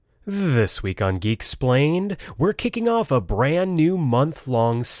This week on Geeksplained, we're kicking off a brand new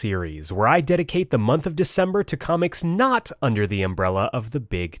month-long series where I dedicate the month of December to comics not under the umbrella of the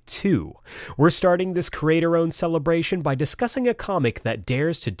Big Two. We're starting this creator-owned celebration by discussing a comic that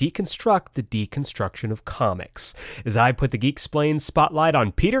dares to deconstruct the deconstruction of comics, as I put the Geeksplained spotlight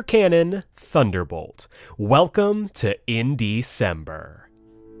on Peter Cannon, Thunderbolt. Welcome to Indecember.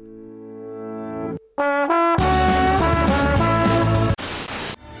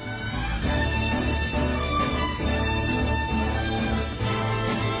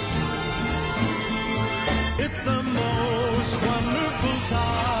 It's the most wonderful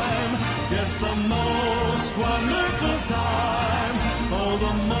time. Yes, the most wonderful time. Oh,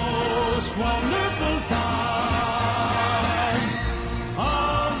 the most wonderful time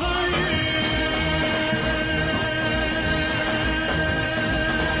of the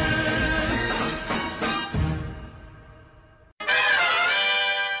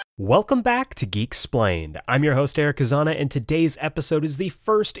Welcome back to Geeksplained. I'm your host, Eric Kazana, and today's episode is the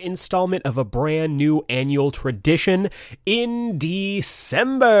first installment of a brand new annual tradition in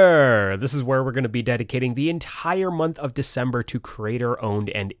December. This is where we're going to be dedicating the entire month of December to creator-owned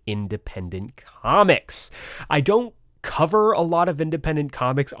and independent comics. I don't cover a lot of independent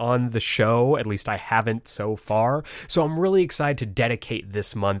comics on the show, at least I haven't so far, so I'm really excited to dedicate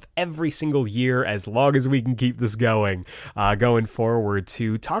this month every single year, as long as we can keep this going forward,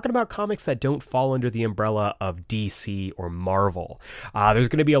 to talking about comics that don't fall under the umbrella of DC or Marvel. There's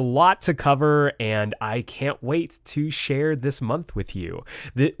going to be a lot to cover, and I can't wait to share this month with you.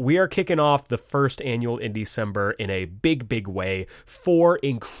 We are kicking off the first annual Indecember in a big way. 4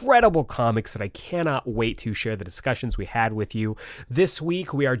 incredible comics that I cannot wait to share the discussions we had with you. This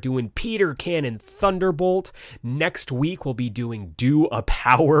week we are doing Peter Cannon Thunderbolt. Next week we'll be doing Do a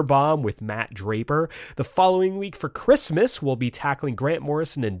Power Bomb with Matt Draper. The following week for Christmas we'll be tackling Grant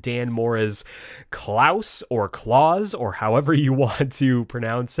Morrison and Dan Mora's Klaus or Claus, or however you want to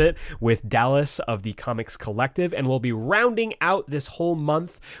pronounce it, with Dallas of the Comics Collective, and we'll be rounding out this whole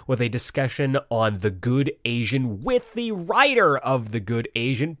month with a discussion on The Good Asian with the writer of The Good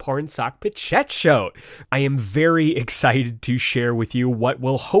Asian, Pornsak Pichetshote. I am very excited to share with you what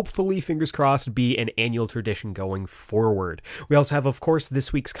will hopefully, fingers crossed, be an annual tradition going forward. We also have, of course,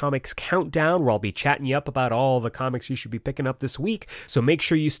 this week's Comics Countdown, where I'll be chatting you up about all the comics you should be picking up this week, so make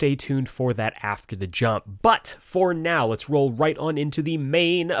sure you stay tuned for that after the jump. But for now, let's roll right on into the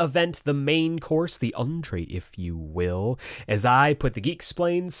main event, the main course, the entree, if you will, as I put the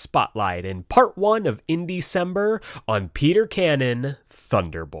Geeksplained spotlight in part 1 of Indecember on Peter Cannon,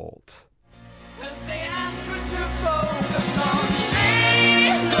 Thunderbolt.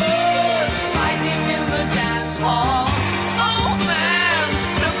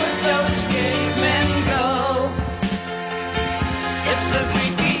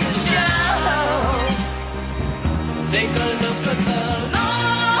 Take a look at the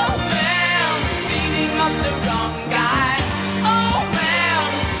low man beating up the wrong guy. Oh man,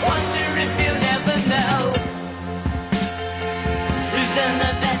 wonder if you'll ever know who's in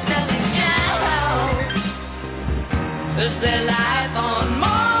the best-selling show. Is their life on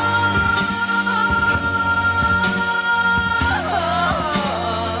Mars?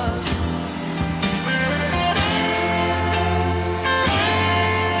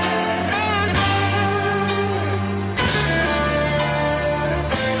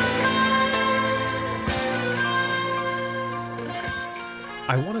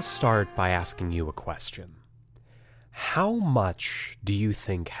 I want to start by asking you a question. How much do you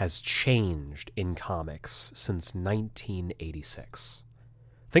think has changed in comics since 1986?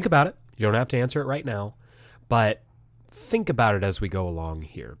 Think about it. You don't have to answer it right now, but think about it as we go along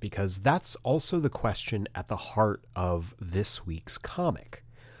here, because that's also the question at the heart of this week's comic.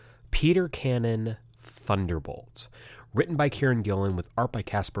 Peter Cannon, Thunderbolt, written by Kieran Gillen with art by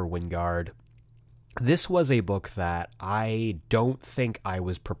Caspar Wingard. This was a book that I don't think I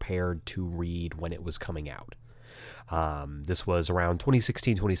was prepared to read when it was coming out. This was around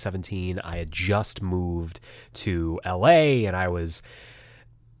 2016, 2017. I had just moved to LA, and I was,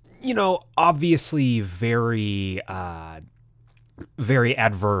 obviously very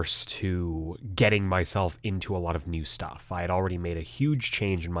adverse to getting myself into a lot of new stuff. I had already made a huge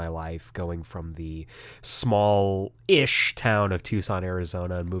change in my life, going from the small-ish town of Tucson,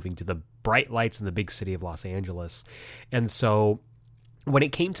 Arizona, and moving to the bright lights in the big city of Los Angeles. And so when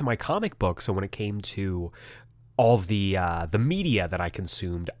it came to my comic books, and when it came to all of the media that I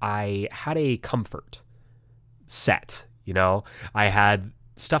consumed, I had a comfort set. I had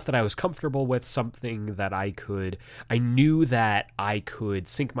stuff that I was comfortable with, something that I knew that I could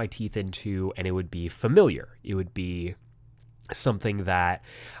sink my teeth into, and it would be familiar. It would be something that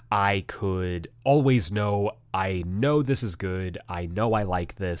I could always know, I know this is good, I know I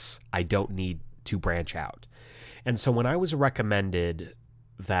like this, I don't need to branch out. And so when I was recommended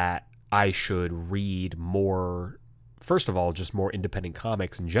that I should read more, first of all, just more independent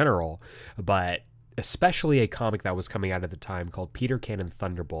comics in general, but especially a comic that was coming out at the time called Peter Cannon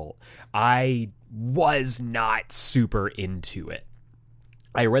Thunderbolt, I was not super into it.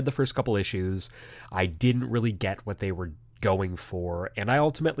 I read the first couple issues, I didn't really get what they were going for, and I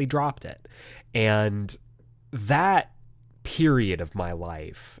ultimately dropped it. And that period of my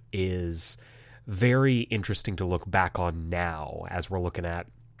life is very interesting to look back on now as we're looking at,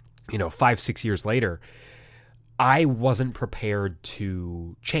 5-6 years later. I wasn't prepared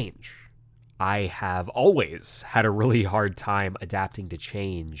to change. I have always had a really hard time adapting to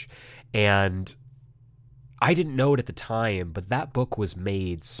change, and I didn't know it at the time, but that book was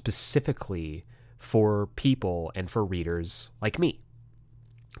made specifically for people and for readers like me.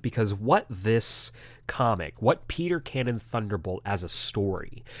 Because what this comic, what Peter Cannon Thunderbolt as a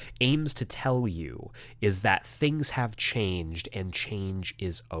story aims to tell you is that things have changed and change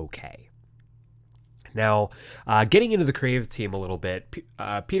is okay. Now, getting into the creative team a little bit,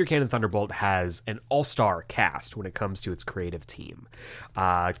 Peter Cannon Thunderbolt has an all-star cast when it comes to its creative team.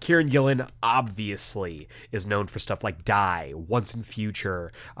 Kieran Gillen, obviously, is known for stuff like Die, Once and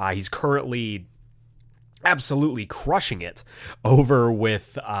Future. He's currently absolutely crushing it over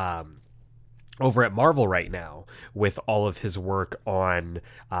at Marvel right now with all of his work on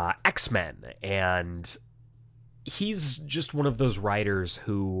X-Men, and he's just one of those writers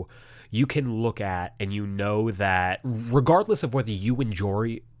who you can look at and you know that regardless of whether you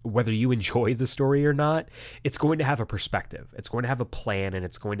enjoy the story or not, it's going to have a perspective, it's going to have a plan, and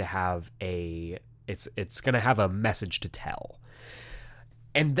it's going to have it's going to have a message to tell.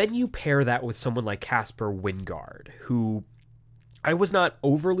 And then you pair that with someone like Caspar Wijngaard, who I was not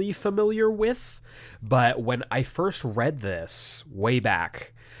overly familiar with, but when I first read this way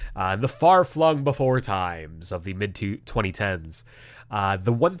back, the far-flung before times of the mid-2010s,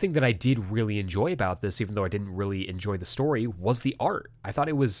 the one thing that I did really enjoy about this, even though I didn't really enjoy the story, was the art. I thought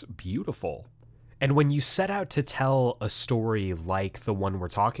it was beautiful. And when you set out to tell a story like the one we're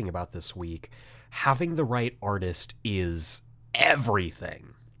talking about this week, having the right artist is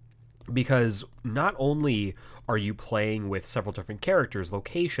everything, because not only are you playing with several different characters,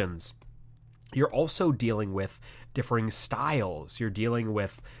 locations, you're also dealing with differing styles, you're dealing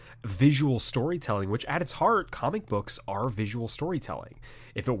with visual storytelling, which at its heart, comic books are visual storytelling.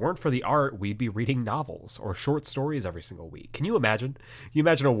 If it weren't for the art, we'd be reading novels or short stories every single week. Can you imagine? You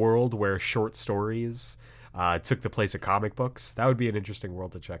imagine a world where short stories took the place of comic books? That would be an interesting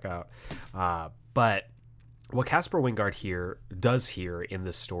world to check out. But what Caspar Wijngaard does here in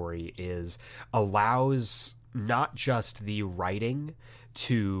this story is allows not just the writing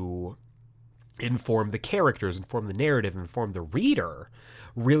to inform the characters, inform the narrative, inform the reader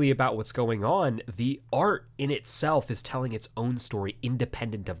really about what's going on. The art in itself is telling its own story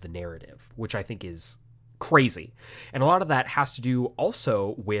independent of the narrative, which I think is crazy. And a lot of that has to do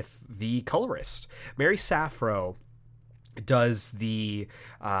also with the colorist. Mary Safro does the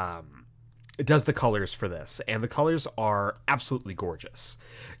colors for this, and the colors are absolutely gorgeous.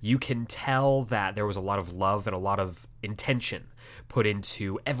 You can tell that there was a lot of love and a lot of intention put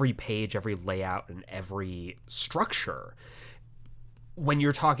into every page, every layout, and every structure when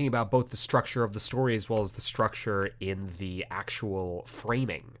you're talking about both the structure of the story as well as the structure in the actual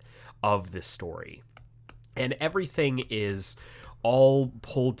framing of this story. And everything is all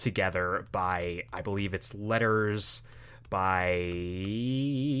pulled together by, I believe it's letters by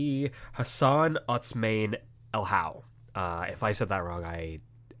Hassan Otsmane Elhau. If I said that wrong, I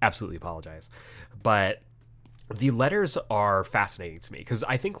absolutely apologize. But the letters are fascinating to me because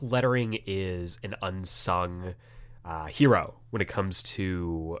I think lettering is an unsung hero when it comes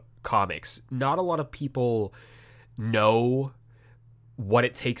to comics. Not a lot of people know what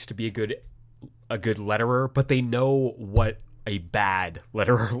it takes to be a good letterer, but they know what a bad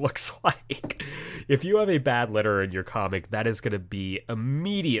letterer looks like. If you have a bad letterer in your comic, that is going to be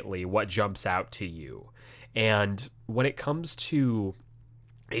immediately what jumps out to you. And when it comes to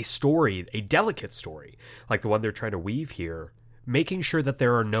a story, a delicate story, like the one they're trying to weave here, making sure that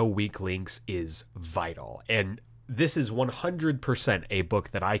there are no weak links is vital. And this is 100% a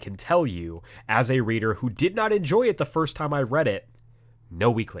book that I can tell you, as a reader who did not enjoy it the first time I read it, no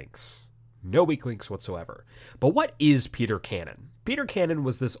weak links. No weak links whatsoever. But what is Peter Cannon? Peter Cannon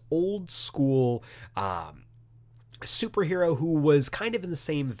was this old school superhero who was kind of in the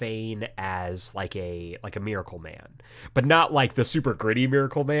same vein as like a Miracle Man, but not like the super gritty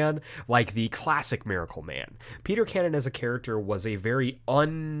Miracle Man, like the classic Miracle Man. Peter Cannon as a character was a very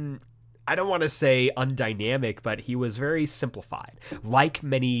I don't want to say undynamic, but he was very simplified, like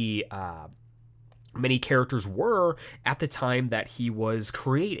many characters were at the time that he was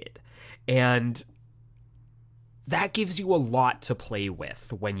created. And that gives you a lot to play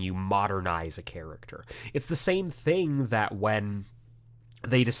with when you modernize a character. It's the same thing that when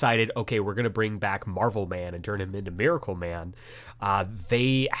they decided, okay, we're going to bring back Marvel Man and turn him into Miracle Man,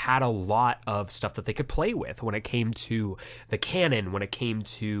 they had a lot of stuff that they could play with when it came to the canon, when it came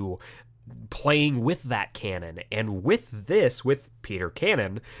to playing with that canon. And with this, with Peter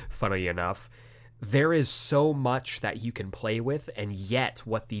Cannon, funnily enough, there is so much that you can play with, and yet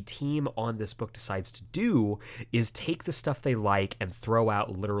what the team on this book decides to do is take the stuff they like and throw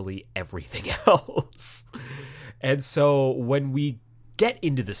out literally everything else. And so when we get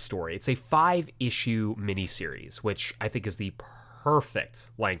into the story, it's a 5-issue miniseries, which I think is the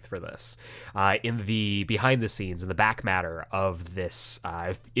perfect length for this. In the behind the scenes, in the back matter of this,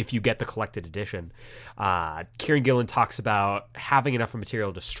 if you get the collected edition, Kieran Gillen talks about having enough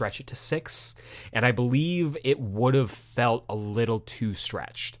material to stretch it to 6, and I believe it would have felt a little too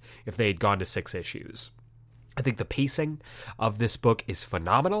stretched if they had gone to 6 issues. I think the pacing of this book is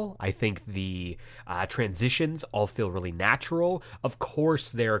phenomenal. I think the transitions all feel really natural. Of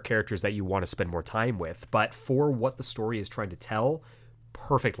course, there are characters that you want to spend more time with, but for what the story is trying to tell,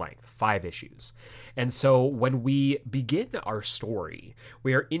 perfect length, 5 issues. And so when we begin our story,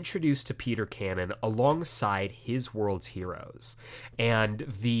 we are introduced to Peter Cannon alongside his world's heroes. And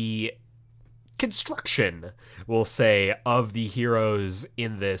the construction, we'll say, of the heroes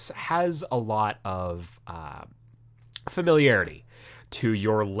in this has a lot of familiarity to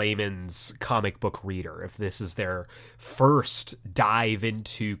your layman's comic book reader. If this is their first dive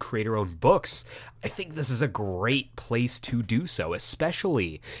into creator-owned books, I think this is a great place to do so,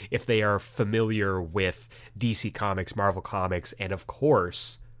 especially if they are familiar with DC Comics, Marvel Comics, and of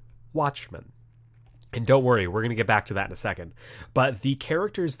course, Watchmen. And don't worry, we're going to get back to that in a second. But the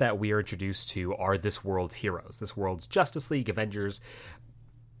characters that we are introduced to are this world's heroes, this world's Justice League, Avengers,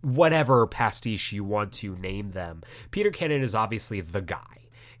 whatever pastiche you want to name them. Peter Cannon is obviously the guy.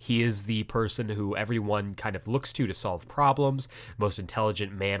 He is the person who everyone kind of looks to solve problems, most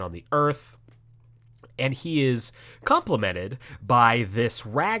intelligent man on the earth. And he is complemented by this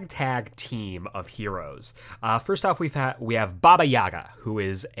ragtag team of heroes. First off, we have Baba Yaga, who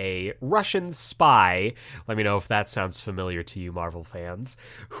is a Russian spy. Let me know if that sounds familiar to you, Marvel fans,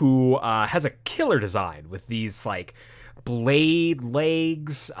 who has a killer design with these like blade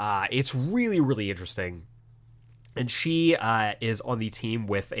legs. It's really, really interesting. And she is on the team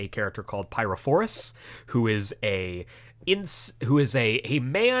with a character called Pyrophorus, who is a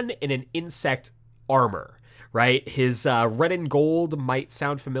man in an insect armor, right? His red and gold might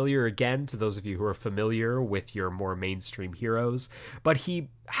sound familiar again to those of you who are familiar with your more mainstream heroes, but he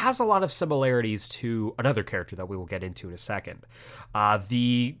has a lot of similarities to another character that we will get into in a second.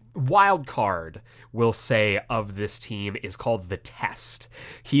 The wild card, we'll say, of this team is called The Test.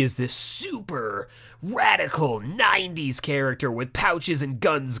 He is this super radical 90s character with pouches and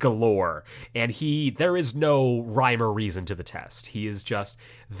guns galore, and there is no rhyme or reason to The Test. He is just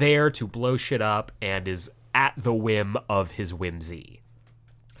there to blow shit up and is at the whim of his whimsy.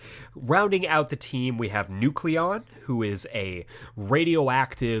 Rounding out the team, we have Nucleon, who is a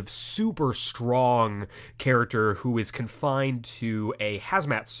radioactive, super strong character who is confined to a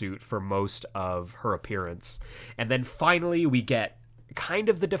hazmat suit for most of her appearance. And then finally, we get kind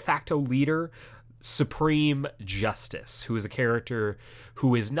of the de facto leader, Supreme Justice, who is a character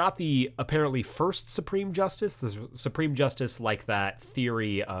who is not the apparently first Supreme Justice. The Supreme Justice, like that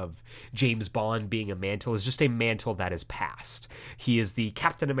theory of James Bond being a mantle, is just a mantle that is passed. He is the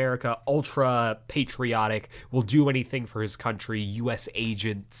Captain America, ultra patriotic, will do anything for his country, U.S.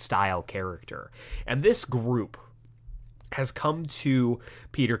 agent style character. And this group has come to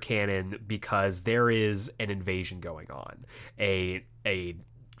Peter Cannon because there is an invasion going on. A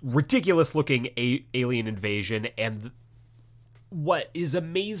ridiculous looking alien invasion, and what is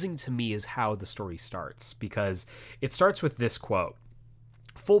amazing to me is how the story starts, because it starts with this quote: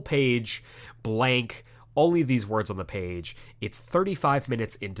 full page, blank, only these words on the page. It's 35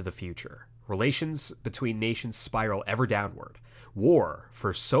 minutes into the future. Relations between nations spiral ever downward. War,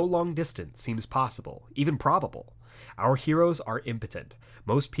 for so long distant, seems possible, even probable. Our heroes are impotent.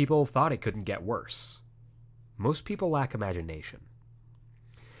 Most people thought it couldn't get worse. Most people lack imagination.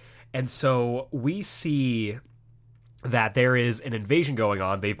 And so we see that there is an invasion going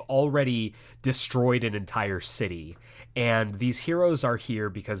on. They've already destroyed an entire city, and these heroes are here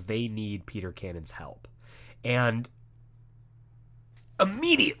because they need Peter Cannon's help. And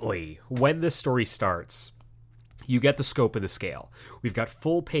immediately when this story starts, you get the scope and the scale. We've got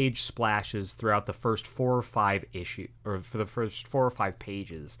full page splashes throughout the first 4 or 5 for the first 4 or 5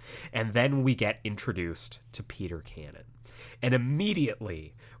 pages, and then we get introduced to Peter Cannon. And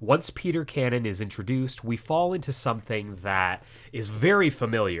immediately, once Peter Cannon is introduced, we fall into something that is very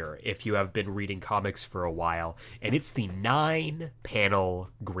familiar if you have been reading comics for a while, and it's the 9-panel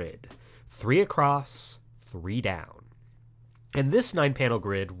grid. 3 across, 3 down. And this 9-panel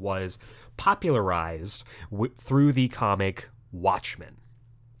grid was popularized through the comic Watchmen,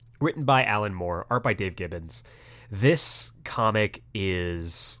 written by Alan Moore, art by Dave Gibbons. This comic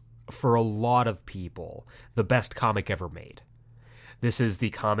is, for a lot of people, the best comic ever made. This is the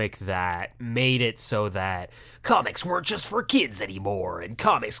comic that made it so that comics weren't just for kids anymore, and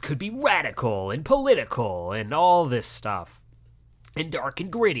comics could be radical and political and all this stuff, and dark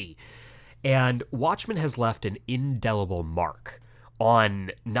and gritty. And Watchmen has left an indelible mark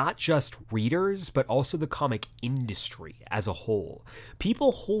on not just readers, but also the comic industry as a whole.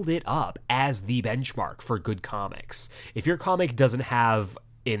 People hold it up as the benchmark for good comics. If your comic doesn't have,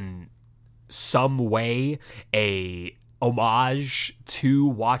 in some way, a homage to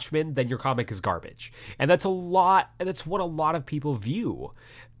Watchmen, then your comic is garbage. And that's what a lot of people view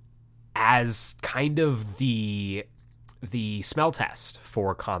as kind of the smell test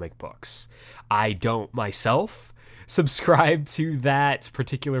for comic books. I don't myself subscribe to that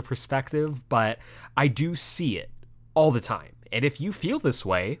particular perspective, but I do see it all the time. And if you feel this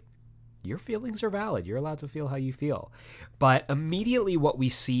way, your feelings are valid. You're allowed to feel how you feel. But immediately what we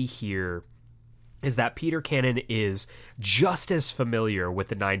see here is that Peter Cannon is just as familiar with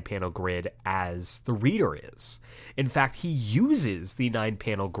the 9-panel grid as the reader is. In fact, he uses the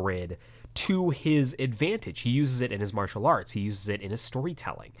 9-panel grid to his advantage. He uses it in his martial arts. He uses it in his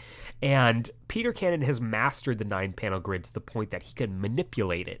storytelling. And Peter Cannon has mastered the 9-panel grid to the point that he can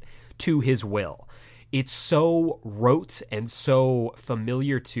manipulate it to his will. It's so rote and so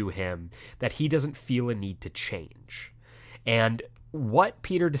familiar to him that he doesn't feel a need to change. And what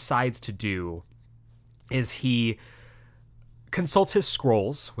Peter decides to do is he consults his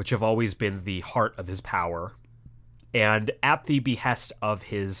scrolls, which have always been the heart of his power, and at the behest of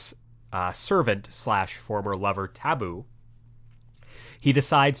his servant / former lover Taboo, he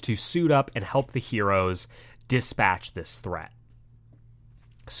decides to suit up and help the heroes dispatch this threat.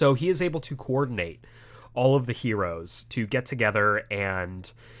 So he is able to coordinate all of the heroes to get together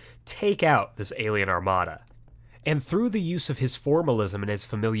and take out this alien armada. And through the use of his formalism and his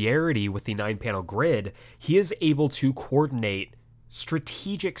familiarity with the 9-panel grid, he is able to coordinate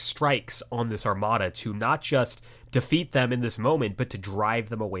strategic strikes on this armada to not just defeat them in this moment, but to drive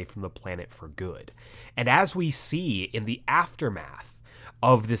them away from the planet for good. And as we see in the aftermath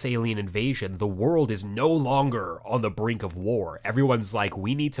of this alien invasion, the world is no longer on the brink of war. Everyone's like,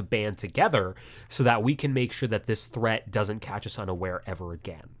 we need to band together so that we can make sure that this threat doesn't catch us unaware ever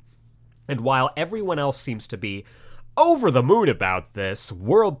again. And while everyone else seems to be over the moon about this,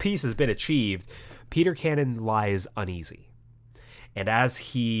 world peace has been achieved, Peter Cannon lies uneasy. And as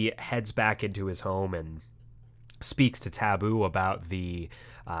he heads back into his home and speaks to Taboo about the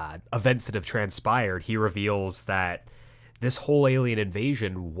events that have transpired, he reveals that this whole alien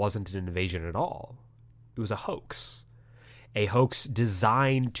invasion wasn't an invasion at all. It was a hoax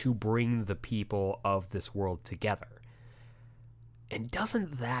designed to bring the people of this world together. And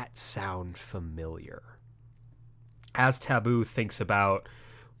doesn't that sound familiar? As Taboo thinks about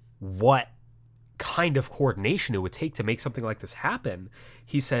what kind of coordination it would take to make something like this happen,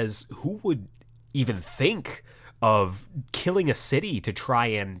 he says, who would even think of killing a city to try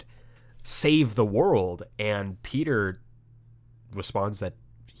and save the world? And Peter responds that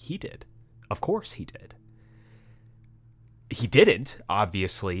he did. Of course he did. He didn't,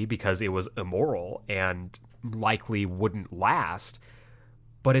 obviously, because it was immoral and likely wouldn't last,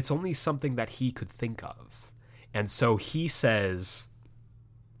 but it's only something that he could think of. And so he says,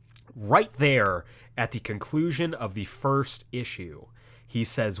 right there at the conclusion of the first issue, he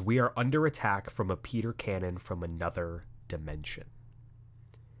says, we are under attack from a Peter Cannon from another dimension.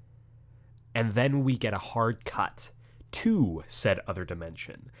 And then we get a hard cut to said other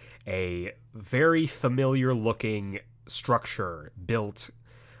dimension, a very familiar looking structure built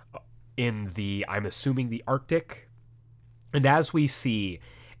in the, I'm assuming, the Arctic. And as we see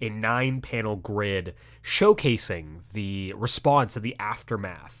a 9-panel grid showcasing the response and the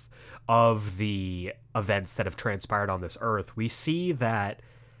aftermath of the events that have transpired on this Earth, we see that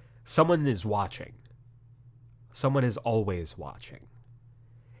someone is watching. Someone is always watching.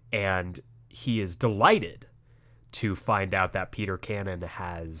 And he is delighted to find out that Peter Cannon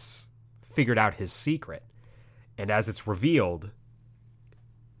has figured out his secret. And as it's revealed,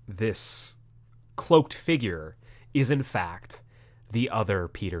 this cloaked figure is in fact the other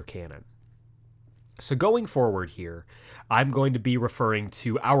Peter Cannon. So going forward here, I'm going to be referring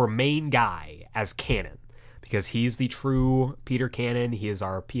to our main guy as Cannon, because he's the true Peter Cannon. He is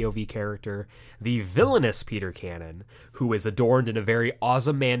our POV character. The villainous Peter Cannon, who is adorned in a very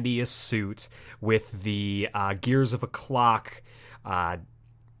Ozymandias suit with the gears of a clock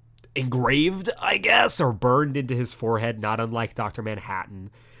engraved, I guess, or burned into his forehead, not unlike Dr.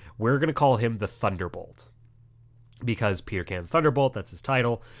 Manhattan. We're going to call him the Thunderbolt, because Peter Cannon Thunderbolt, that's his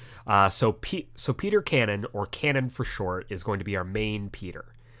title. So Peter Cannon, or Cannon for short, is going to be our main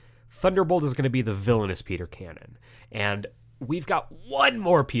Peter. Thunderbolt is going to be the villainous Peter Cannon. And we've got one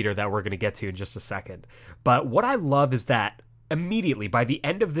more Peter that we're going to get to in just a second. But what I love is that immediately by the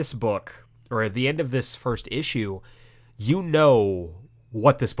end of this book, or at the end of this first issue, you know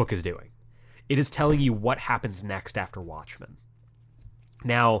what this book is doing. It is telling you what happens next after Watchmen.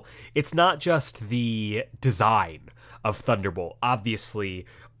 Now, it's not just the design of Thunderbolt. Obviously,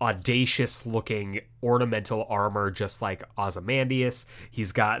 audacious-looking ornamental armor, just like Ozymandias.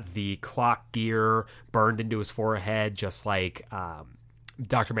 He's got the clock gear burned into his forehead, just like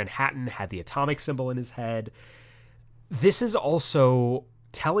Dr. Manhattan had the atomic symbol in his head. This is also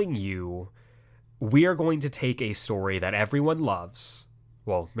telling you we are going to take a story that everyone loves.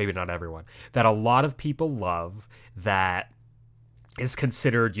 Well, maybe not everyone. That a lot of people love, that is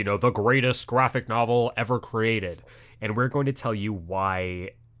considered, the greatest graphic novel ever created. And we're going to tell you why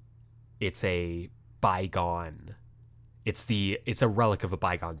it's a bygone. It's a relic of a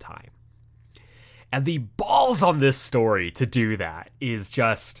bygone time. And the balls on this story to do that is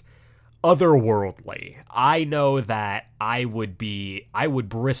just otherworldly. I know that I would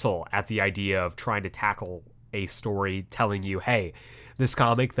bristle at the idea of trying to tackle a story telling you, hey, this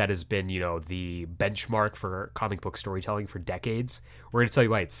comic that has been, the benchmark for comic book storytelling for decades, we're going to tell you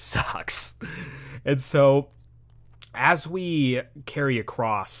why it sucks. And so as we carry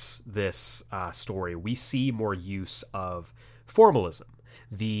across this story, we see more use of formalism,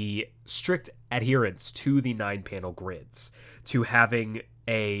 the strict adherence to the 9-panel grids, to having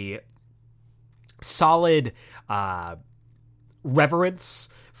a solid reverence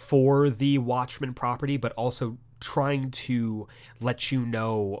for the Watchmen property, but also trying to let you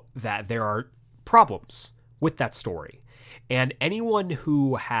know that there are problems with that story. And anyone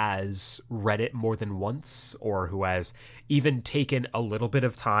who has read it more than once, or who has even taken a little bit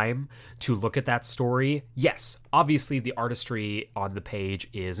of time to look at that story, yes, obviously the artistry on the page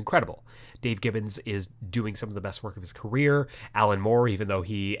is incredible. Dave Gibbons is doing some of the best work of his career. Alan Moore, even though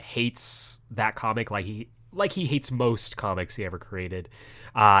he hates that comic like he hates most comics he ever created,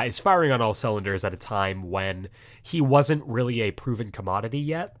 is firing on all cylinders at a time when he wasn't really a proven commodity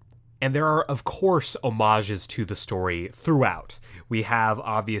yet. And there are, of course, homages to the story throughout. We have,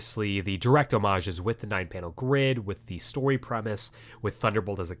 obviously, the direct homages with the 9-panel grid, with the story premise, with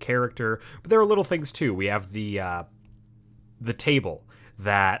Thunderbolt as a character. But there are little things, too. We have the table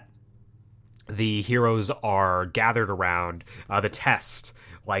that the heroes are gathered around. The test,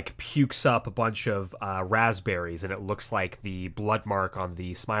 pukes up a bunch of raspberries, and it looks like the blood mark on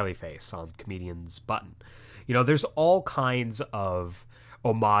the smiley face on the comedian's button. There's all kinds of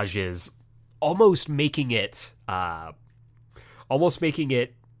homages, almost making it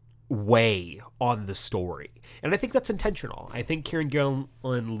weigh on the story. And I think that's intentional. I think Kieran Gillen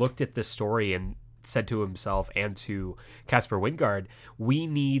looked at this story and said to himself and to Caspar Wingard, we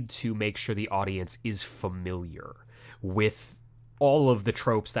need to make sure the audience is familiar with all of the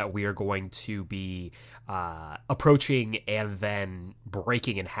tropes that we are going to be approaching and then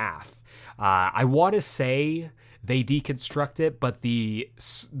breaking in half. I want to say they deconstruct it, but the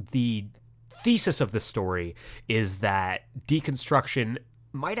thesis of the story is that deconstruction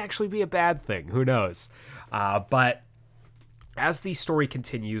might actually be a bad thing. Who knows? But as the story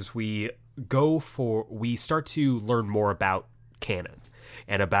continues, we start to learn more about Cannon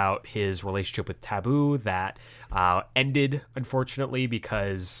and about his relationship with Taboo that ended, unfortunately,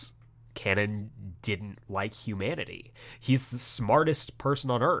 because Cannon didn't like humanity. He's the smartest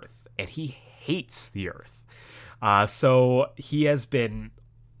person on Earth, and he hates the Earth. So he has been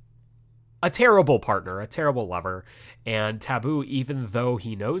a terrible partner, a terrible lover, and Taboo, even though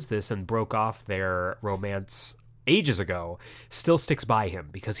he knows this and broke off their romance ages ago, still sticks by him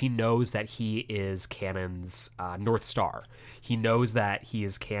because he knows that he is Cannon's North Star. He knows that he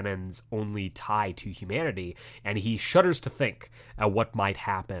is Cannon's only tie to humanity, and he shudders to think at what might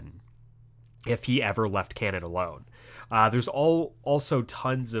happen if he ever left canon alone. There's also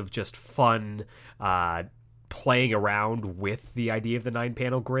tons of just fun playing around with the idea of the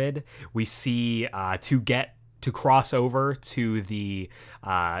 9-panel grid. We see to cross over to the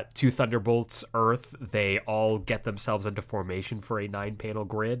to Thunderbolt's Earth, they all get themselves into formation for a 9-panel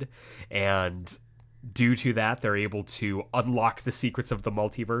grid, and due to that, they're able to unlock the secrets of the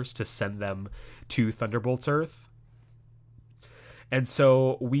multiverse to send them to Thunderbolt's Earth. And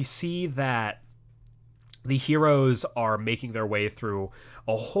so we see that the heroes are making their way through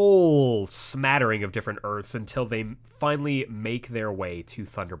a whole smattering of different Earths until they finally make their way to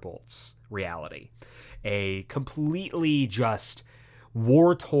Thunderbolt's reality. A completely just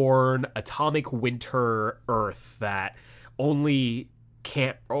war-torn atomic winter Earth that only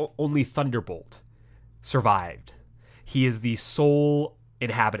Thunderbolt survived. He is the sole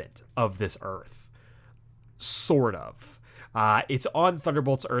inhabitant of this Earth. Sort of. It's on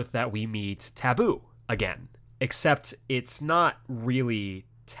Thunderbolt's Earth that we meet Taboo again, except it's not really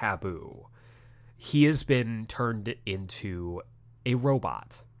Taboo. He has been turned into a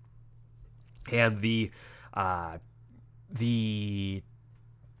robot. And the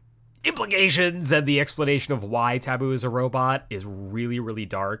implications and the explanation of why Taboo is a robot is really, really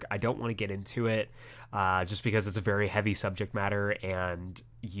dark. I don't want to get into it just because it's a very heavy subject matter and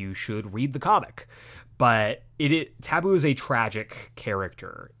you should read the comic. But Taboo is a tragic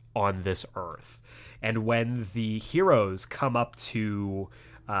character on this Earth. And when the heroes come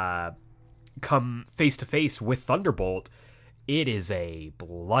face to face with Thunderbolt, it is a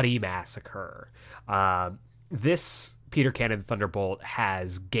bloody massacre. This Peter Cannon Thunderbolt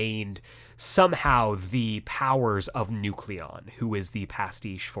has gained somehow the powers of Nucleon, who is the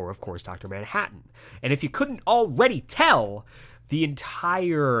pastiche for, of course, Dr. Manhattan. And if you couldn't already tell, the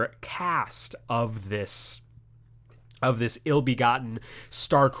entire cast of this ill-begotten,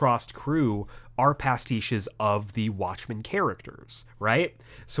 star-crossed crew are pastiches of the Watchmen characters, right?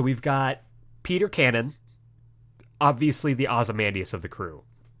 So we've got Peter Cannon, obviously the Ozymandias of the crew.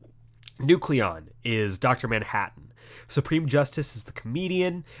 Nucleon is Dr. Manhattan. Supreme Justice is the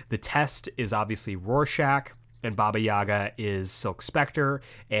comedian. The Test is obviously Rorschach. And Baba Yaga is Silk Spectre.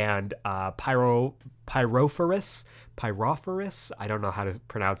 And Pyrophorus, I don't know how to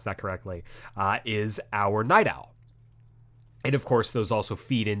pronounce that correctly, is our Night Owl. And of course, those also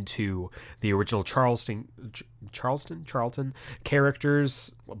feed into the original Charlton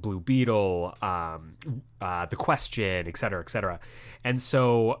characters, Blue Beetle, The Question, etc., etc. And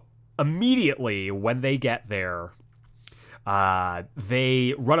so immediately when they get there,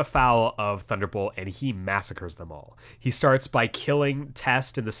 they run afoul of Thunderbolt and he massacres them all. He starts by killing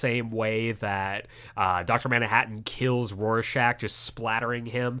Test in the same way that Dr. Manhattan kills Rorschach, just splattering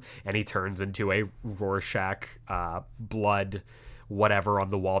him, and he turns into a Rorschach blood whatever on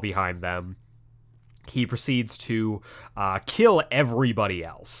the wall behind them. He proceeds to kill everybody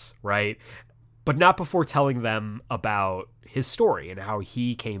else, right? But not before telling them about his story and how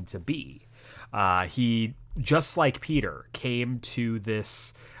he came to be. He, just like Peter, came to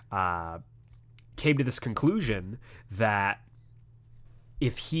this conclusion that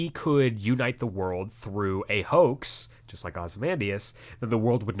if he could unite the world through a hoax, just like Ozymandias, then the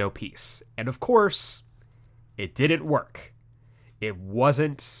world would know peace. And of course, it didn't work. It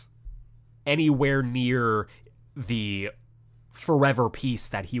wasn't anywhere near the forever peace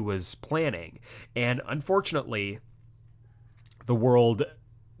that he was planning. And unfortunately, the world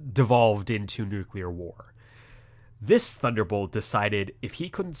devolved into nuclear war. This Thunderbolt decided if he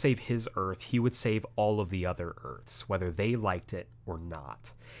couldn't save his Earth, he would save all of the other Earths, whether they liked it or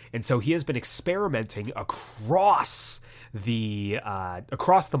not. And so he has been experimenting across the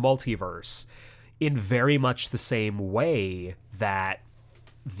multiverse in very much the same way that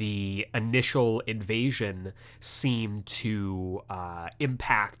the initial invasion seemed to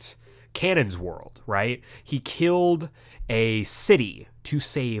impact Cannon's world, right? He killed a city to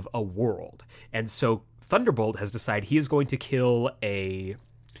save a world. And so Thunderbolt has decided he is going to kill a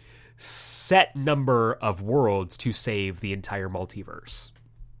set number of worlds to save the entire multiverse.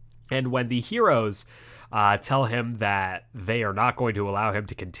 And when the heroes tell him that they are not going to allow him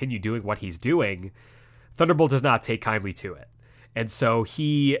to continue doing what he's doing, Thunderbolt does not take kindly to it. And so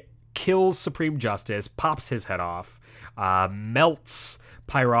he kills Supreme Justice, pops his head off, melts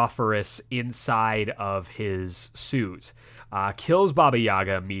Pyrophorus inside of his suit, kills Baba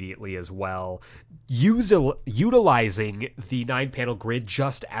Yaga immediately as well, utilizing the 9-panel grid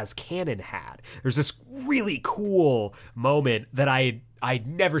just as Cannon had. There's this really cool moment that I'd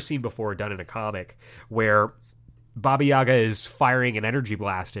never seen before done in a comic where Baba Yaga is firing an energy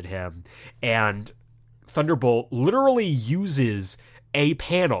blast at him, and Thunderbolt literally uses a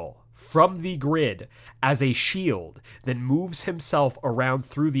panel from the grid as a shield, then moves himself around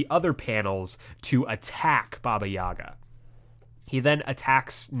through the other panels to attack Baba Yaga. He then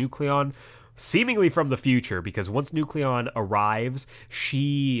attacks Nucleon seemingly from the future, because once Nucleon arrives,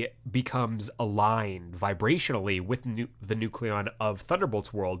 she becomes aligned vibrationally with the Nucleon of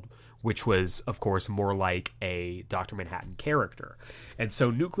Thunderbolt's world, which was, of course, more like a Dr. Manhattan character. And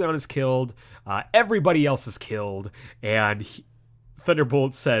so Nucleon is killed, everybody else is killed, and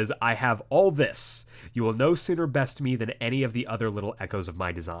Thunderbolt says, I have all this. You will no sooner best me than any of the other little echoes of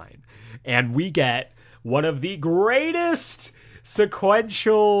my design. And we get one of the greatest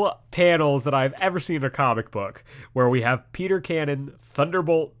sequential panels that I've ever seen in a comic book, where we have Peter Cannon,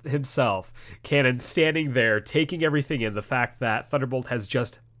 Thunderbolt himself, Cannon standing there taking everything in, the fact that Thunderbolt has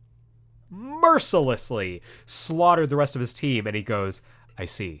just mercilessly slaughtered the rest of his team, and he goes, I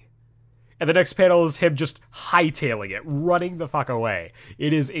see. And the next panel is him just hightailing it, running the fuck away.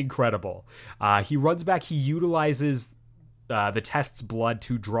 It is incredible. He runs back, he utilizes the Test's blood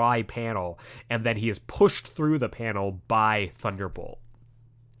to draw a panel, and then he is pushed through the panel by Thunderbolt.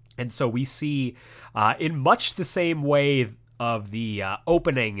 And so we see, in much the same way of the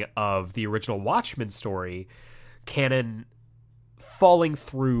opening of the original Watchmen story, Cannon falling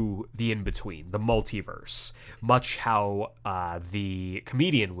through the in-between, the multiverse, much how the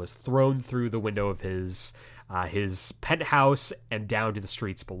comedian was thrown through the window of his penthouse and down to the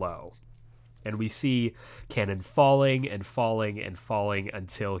streets below. And we see Cannon falling and falling and falling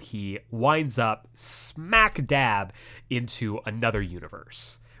until he winds up smack dab into another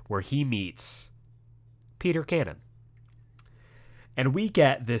universe where he meets Peter Cannon. And we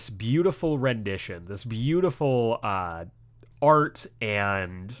get this beautiful rendition, this beautiful art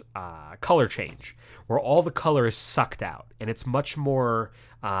and color change, where all the color is sucked out. And it's much more,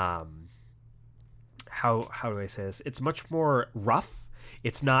 how do I say this? It's much more rough.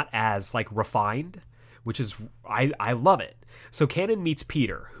 It's not as like refined, which is, I love it. So Cannon meets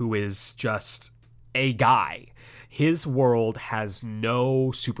Peter, who is just a guy. His world has no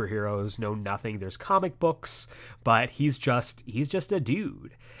superheroes, no nothing. There's comic books, but he's just a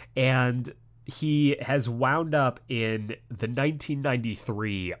dude. And he has wound up in the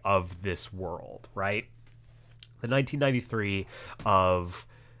 1993 of this world, right? The 1993 of,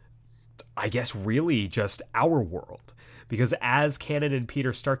 I guess, really just our world. Because as Cannon and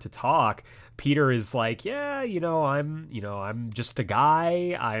Peter start to talk, Peter is like, yeah, I'm just a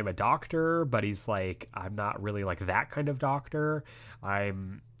guy. I'm a doctor, but he's like, I'm not really like that kind of doctor.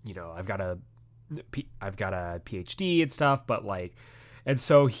 I've got a PhD and stuff, but like, and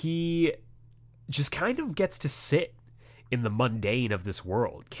so he just kind of gets to sit in the mundane of this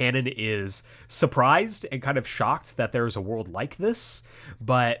world. Cannon is surprised and kind of shocked that there is a world like this,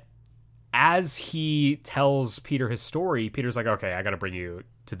 but as he tells Peter his story, Peter's like, okay, I got to bring you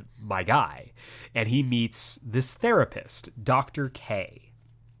to my guy. And he meets this therapist, Dr. K.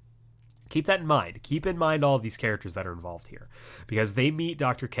 Keep that in mind. Keep in mind all of these characters that are involved here, because they meet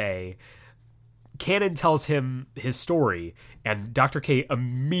Dr. K. Cannon tells him his story, and Dr. K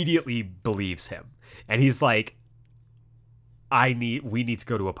immediately believes him. And he's like, we need to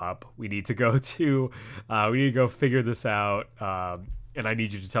go to a pub. We need to go figure this out. And I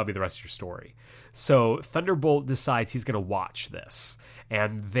need you to tell me the rest of your story. So Thunderbolt decides he's going to watch this.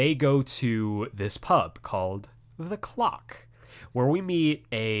 And they go to this pub called The Clock, where we meet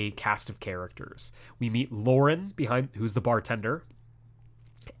a cast of characters. We meet Lauren, who's the bartender.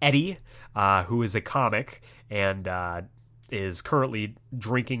 Eddie, who is a comic and is currently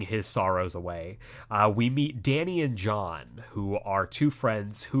drinking his sorrows away. We meet Danny and John, who are two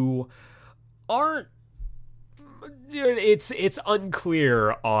friends who aren't, it's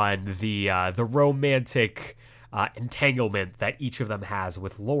unclear on the romantic entanglement that each of them has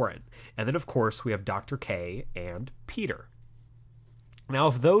with Lauren. And then, of course, we have Dr. K and Peter. Now,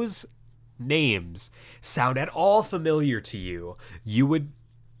 if those names sound at all familiar to you, you would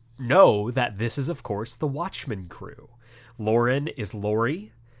know that this is, of course, the Watchmen crew. Lauren is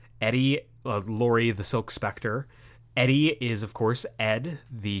Laurie. Eddie, Laurie the Silk Spectre. Eddie is, of course, Ed,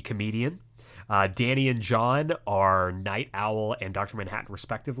 the comedian. Danny and John are Night Owl and Dr. Manhattan,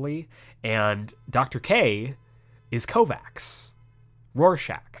 respectively. And Dr. K is Kovacs,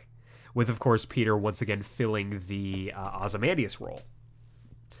 Rorschach, with, of course, Peter once again filling the Ozymandias role.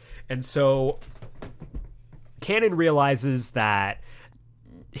 And so Cannon realizes that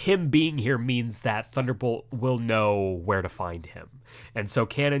him being here means that Thunderbolt will know where to find him. And so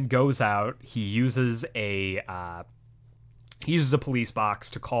Cannon goes out. He uses a police box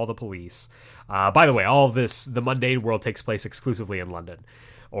to call the police. By the way, all of this, the mundane world takes place exclusively in London.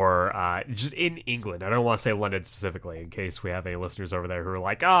 or just in England. I don't want to say London specifically in case we have any listeners over there who are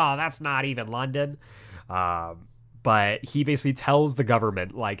like, oh, that's not even London. But he basically tells the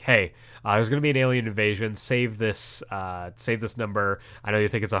government, like, hey, there's going to be an alien invasion. Save this number. I know you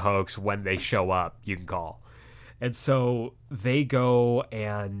think it's a hoax. When they show up, you can call. And so they go,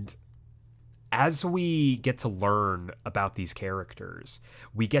 and as we get to learn about these characters,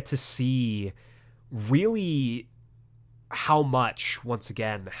 we get to see really how much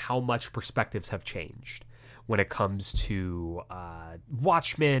perspectives have changed when it comes to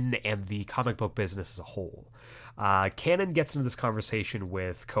Watchmen and the comic book business as a whole. Cannon gets into this conversation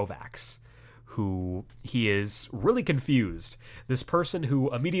with Kovacs, who he is really confused. This person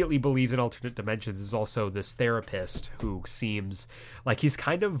who immediately believes in alternate dimensions is also this therapist who seems like he's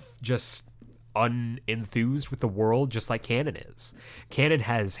kind of just unenthused with the world, just like Cannon is. Cannon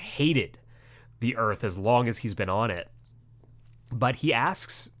has hated the Earth as long as he's been on it. But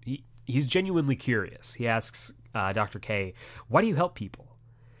he's genuinely curious. He asks Dr. K, why do you help people?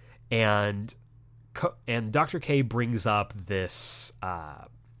 And Dr. K brings up this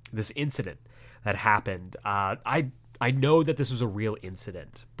incident that happened. I know that this was a real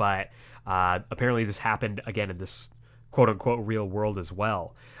incident, but apparently this happened again in this quote-unquote real world as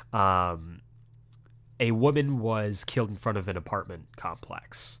well. A woman was killed in front of an apartment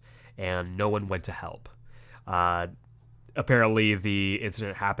complex, and no one went to help. Apparently the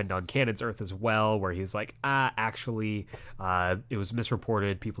incident happened on Cannon's Earth as well, where he's like, actually, it was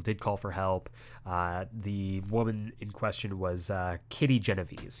misreported. People did call for help. The woman in question was Kitty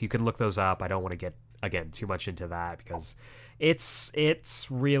Genovese. You can look those up. I don't want to get, again, too much into that because it's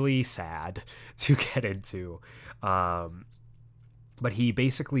really sad to get into. But he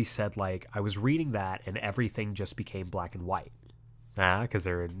basically said, like, I was reading that and everything just became black and white. Because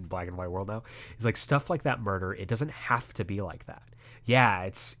they're in black and white world now. He's like, stuff like that murder, it doesn't have to be like that. Yeah,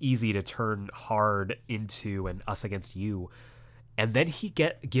 it's easy to turn hard into an us against you. And then he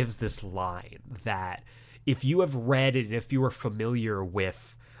gives this line that if you have read and if you are familiar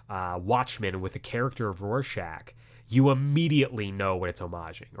with Watchmen, with the character of Rorschach, you immediately know what it's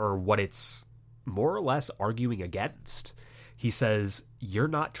homaging or what it's more or less arguing against. He says, you're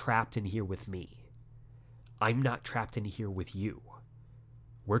not trapped in here with me. I'm not trapped in here with you.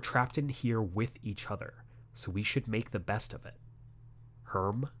 We're trapped in here with each other, so we should make the best of it.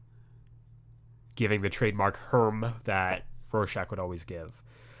 Herm? Giving the trademark Herm that Rorschach would always give.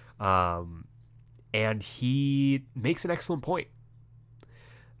 And he makes an excellent point.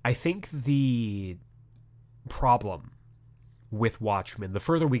 I think the problem with Watchmen, the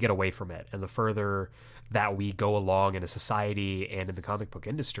further we get away from it, and the further that we go along in a society and in the comic book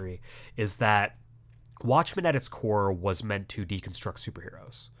industry, is that Watchmen at its core was meant to deconstruct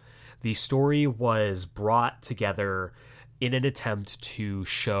superheroes. The story was brought together in an attempt to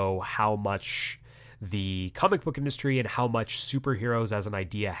show how much the comic book industry and how much superheroes as an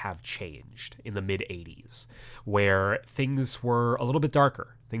idea have changed in the mid-'80s, where things were a little bit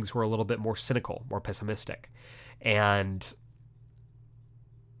darker, things were a little bit more cynical, more pessimistic. And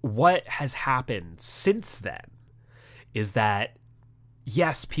what has happened since then is that,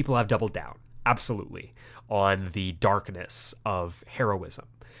 yes, people have doubled down. Absolutely, on the darkness of heroism.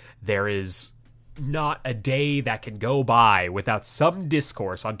 There is not a day that can go by without some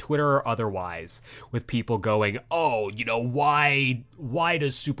discourse on Twitter or otherwise with people going, oh, you know, why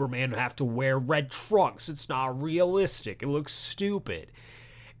does Superman have to wear red trunks? It's not realistic. It looks stupid.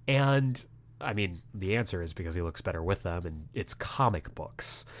 And I mean, the answer is because he looks better with them, and it's comic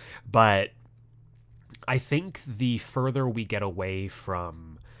books. But I think the further we get away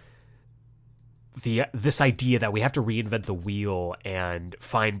from this idea that we have to reinvent the wheel and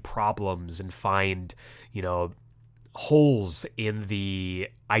find problems and find, you know, holes in the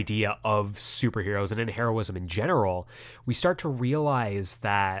idea of superheroes and in heroism in general, we start to realize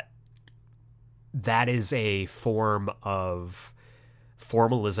that that is a form of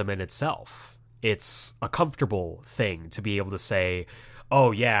formalism in itself. It's a comfortable thing to be able to say,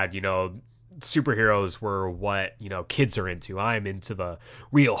 oh yeah, you know, superheroes were what, you know, kids are into. I'm into the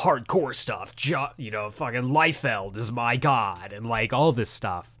real hardcore stuff. You know, fucking Liefeld is my god, and like all this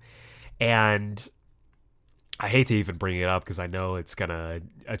stuff. And I hate to even bring it up because I know it's gonna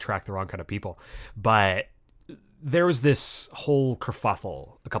attract the wrong kind of people, but there was this whole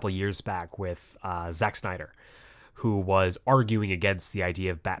kerfuffle a couple of years back with Zack Snyder, who was arguing against the idea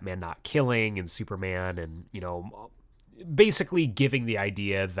of Batman not killing and Superman, and, you know, basically giving the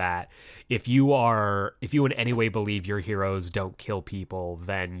idea that if you in any way believe your heroes don't kill people,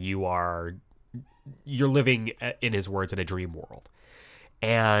 then you're living, in his words, in a dream world.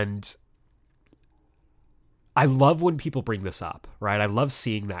 And I love when people bring this up, right? I love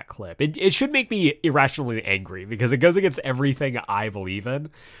seeing that clip. It should make me irrationally angry because it goes against everything I believe in.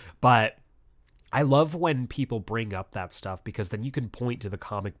 But I love when people bring up that stuff because then you can point to the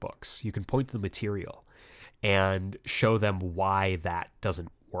comic books, you can point to the material and show them why that doesn't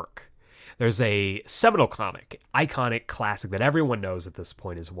work. There's a seminal comic, iconic classic that everyone knows at this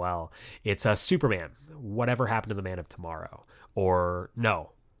point as well. It's Superman, Whatever Happened to the Man of Tomorrow. Or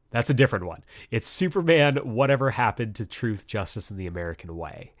no, that's a different one. It's Superman, Whatever Happened to Truth, Justice, and the American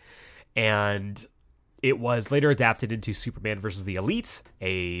Way. And it was later adapted into Superman vs. the Elite,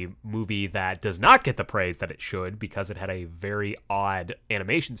 a movie that does not get the praise that it should because it had a very odd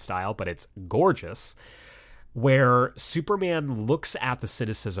animation style, but it's gorgeous, where Superman looks at the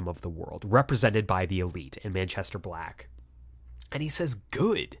cynicism of the world, represented by the Elite in Manchester Black, and he says,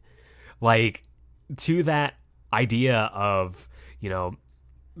 good. Like, to that idea of, you know,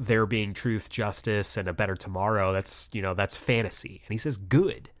 there being truth, justice, and a better tomorrow, that's fantasy. And he says,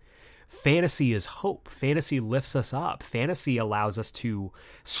 good. Fantasy is hope. Fantasy lifts us up. Fantasy allows us to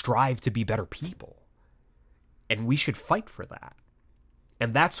strive to be better people. And we should fight for that.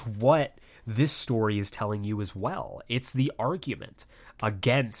 And that's what this story is telling you as well. It's the argument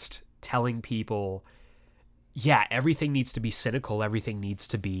against telling people, yeah, everything needs to be cynical. Everything needs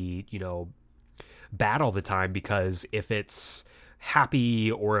to be, bad all the time, because if it's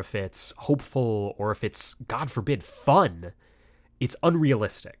happy or if it's hopeful or if it's, God forbid, fun, it's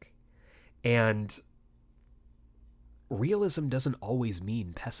unrealistic. And realism doesn't always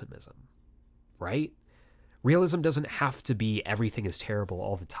mean pessimism, right? Realism doesn't have to be everything is terrible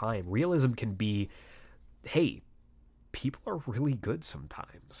all the time. Realism can be, hey, people are really good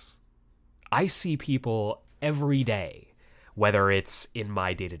sometimes. I see people every day, whether it's in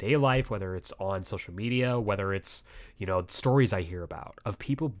my day-to-day life, whether it's on social media, whether it's, stories I hear about of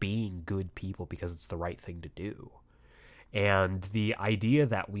people being good people because it's the right thing to do. And the idea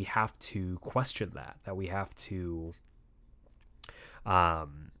that we have to question that we have to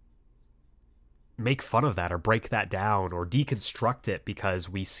make fun of that or break that down or deconstruct it because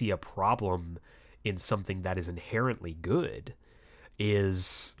we see a problem in something that is inherently good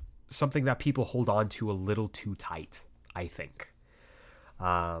is something that people hold on to a little too tight, I think.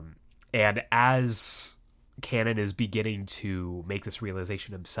 And as Cannon is beginning to make this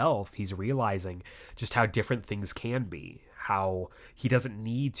realization himself, he's realizing just how different things can be, how he doesn't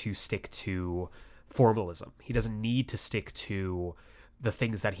need to stick to formalism. He doesn't need to stick to the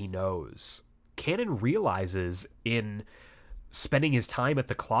things that he knows. Cannon realizes in spending his time at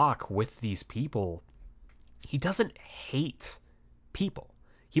the clock with these people, he doesn't hate people.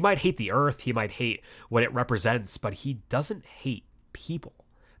 He might hate the earth, he might hate what it represents, but he doesn't hate people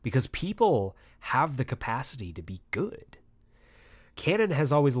because people have the capacity to be good. Cannon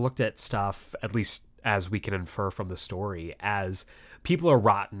has always looked at stuff, at least as we can infer from the story, as people are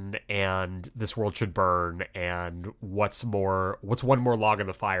rotten and this world should burn, and what's one more log in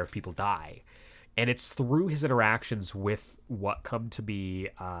the fire if people die. And it's through his interactions with what come to be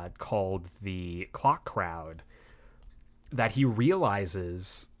called the clock crowd that he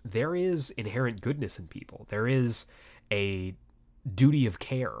realizes there is inherent goodness in people. There is a duty of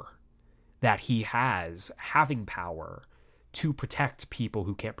care that he has, having power to protect people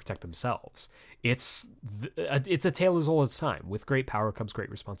who can't protect themselves. It's a tale as old as time. With great power comes great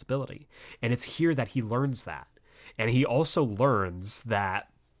responsibility. And it's here that he learns that. And he also learns that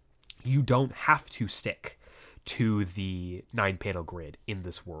you don't have to stick to the 9-panel grid in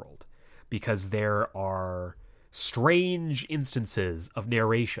this world, because there are strange instances of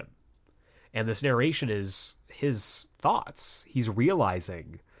narration. And this narration is his thoughts. He's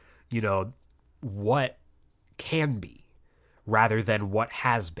realizing, what can be rather than what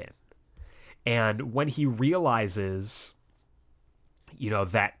has been. And when he realizes,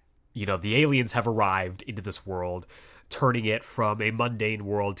 that, the aliens have arrived into this world, turning it from a mundane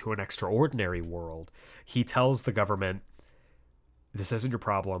world to an extraordinary world, he tells the government, this isn't your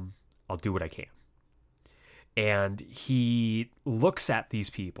problem. I'll do what I can. And he looks at these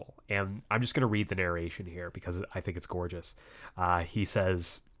people, and I'm just going to read the narration here because I think it's gorgeous. He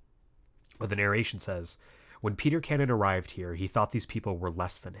says, the narration says, when Peter Cannon arrived here, he thought these people were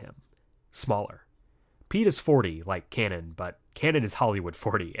less than him, smaller. Pete is 40, like Cannon, but Cannon is Hollywood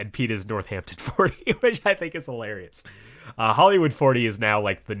 40, and Pete is Northampton 40, which I think is hilarious. Hollywood 40 is now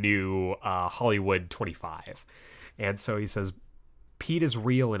like the new Hollywood 25. And so he says, Pete is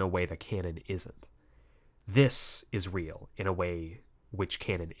real in a way that Cannon isn't. This is real in a way which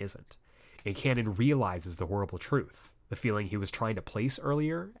Cannon isn't. And Cannon realizes the horrible truth, the feeling he was trying to place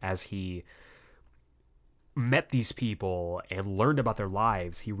earlier as he met these people and learned about their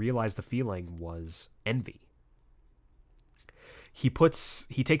lives. He realized the feeling was envy, he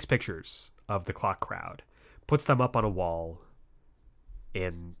takes pictures of the clock crowd, puts them up on a wall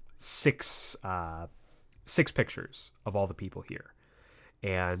in six pictures of all the people here.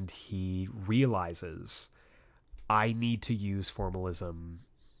 And he realizes, I need to use formalism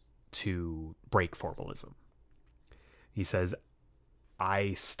to break formalism. He says,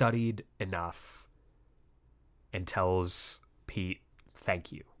 I studied enough, and tells Pete,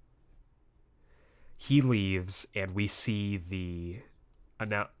 thank you. He leaves, and we see that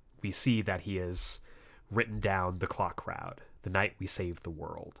he has written down the clock crowd, the night we saved the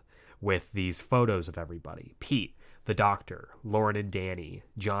world, with these photos of everybody. Pete, the doctor, Lauren and Danny,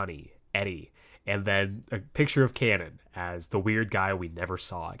 Johnny, Eddie, and then a picture of Cannon as the weird guy we never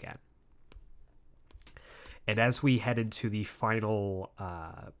saw again. And as we head into the final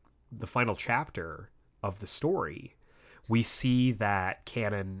chapter of the story, we see that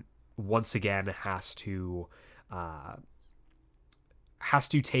Cannon once again has to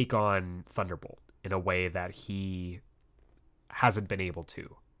take on Thunderbolt in a way that he hasn't been able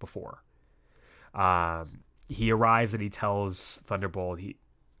to before. He arrives and he tells Thunderbolt,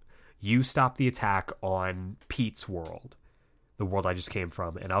 you stop the attack on Pete's world, the world I just came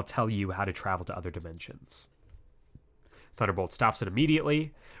from, and I'll tell you how to travel to other dimensions. Thunderbolt stops it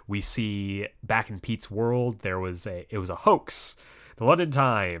immediately. We see back in Pete's world, it was a hoax. The London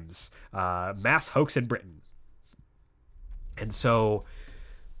Times, mass hoax in Britain. And so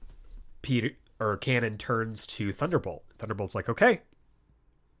Cannon turns to Thunderbolt. Thunderbolt's like, okay,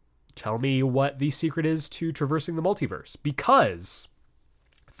 tell me what the secret is to traversing the multiverse. Because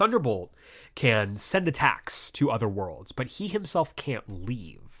Thunderbolt can send attacks to other worlds, but he himself can't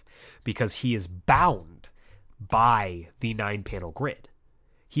leave because he is bound by the 9-panel grid.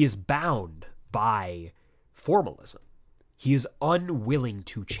 He is bound by formalism. He is unwilling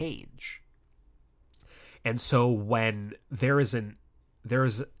to change. And so when there is a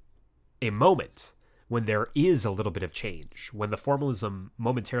moment when there is a little bit of change, when the formalism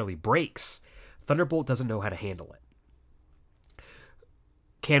momentarily breaks, Thunderbolt doesn't know how to handle it.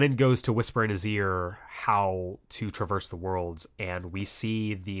 Cannon goes to whisper in his ear how to traverse the worlds, and we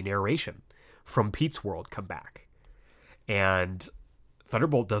see the narration from Pete's world come back. And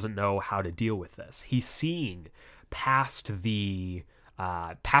Thunderbolt doesn't know how to deal with this. He's seeing past the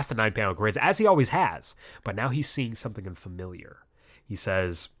 9-panel grids, as he always has, but now he's seeing something unfamiliar. He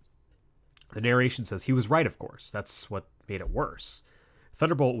says, the narration says, he was right, of course. That's what made it worse.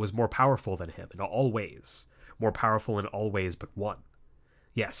 Thunderbolt was more powerful than him in all ways. More powerful in all ways but one.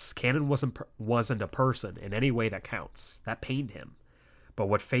 Yes, Cannon wasn't a person in any way that counts. That pained him. But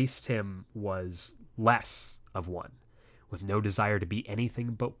what faced him was less of one, with no desire to be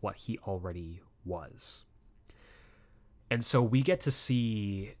anything but what he already was. And so we get to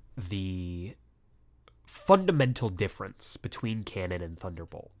see the fundamental difference between Cannon and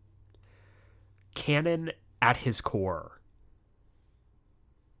Thunderbolt. Cannon, at his core,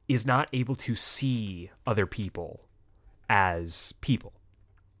 is not able to see other people as people.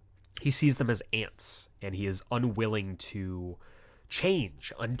 He sees them as ants, and he is unwilling to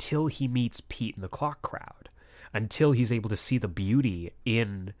change until he meets Pete and the clock crowd, until he's able to see the beauty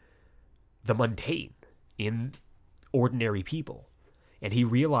in the mundane, in ordinary people. And he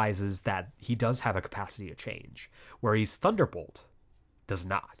realizes that he does have a capacity to change, whereas Thunderbolt does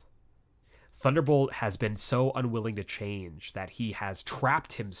not. Thunderbolt has been so unwilling to change that he has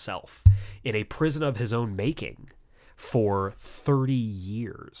trapped himself in a prison of his own making for 30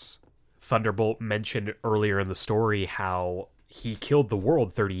 years. Thunderbolt mentioned earlier in the story how he killed the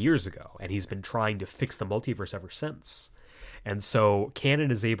world 30 years ago, and he's been trying to fix the multiverse ever since. And so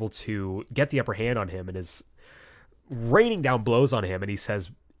Cannon is able to get the upper hand on him and is raining down blows on him, and he says,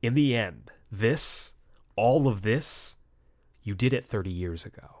 in the end, all of this, you did it 30 years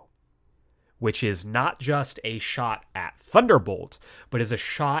ago. Which is not just a shot at Thunderbolt, but is a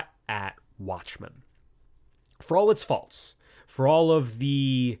shot at Watchmen. For all its faults, for all of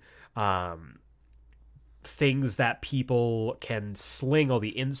the things that people can sling, all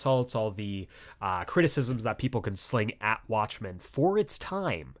the insults, all the criticisms that people can sling at Watchmen, for its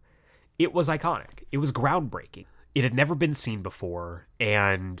time, it was iconic. It was groundbreaking. It had never been seen before,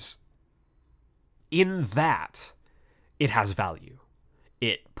 and in that, it has value.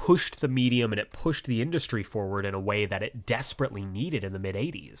 It pushed the medium and it pushed the industry forward in a way that it desperately needed in the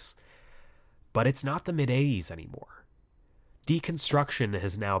mid-'80s. But it's not the mid-'80s anymore. Deconstruction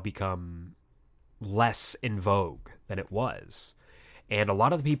has now become less in vogue than it was. And a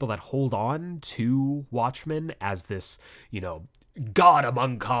lot of the people that hold on to Watchmen as this, god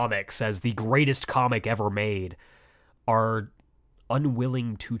among comics, as the greatest comic ever made, are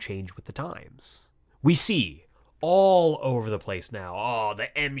unwilling to change with the times. We see all over the place now. Oh, the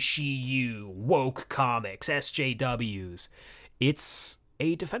MCU, woke comics, SJWs. It's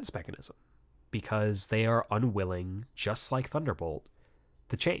a defense mechanism because they are unwilling, just like Thunderbolt,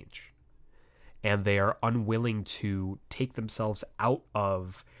 to change. And they are unwilling to take themselves out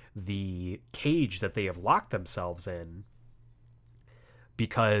of the cage that they have locked themselves in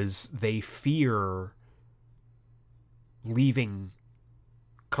because they fear leaving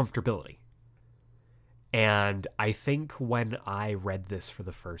comfortability. And I think when I read this for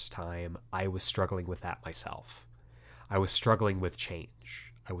the first time, I was struggling with that myself. I was struggling with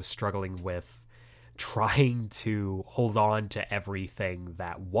change. I was struggling with trying to hold on to everything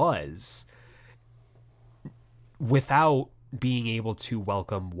that was without being able to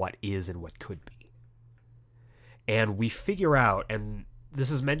welcome what is and what could be. And we figure out, and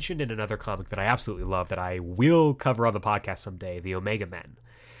this is mentioned in another comic that I absolutely love that I will cover on the podcast someday, the Omega Men,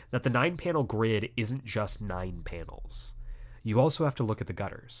 that the 9-panel grid isn't just 9 panels. You also have to look at the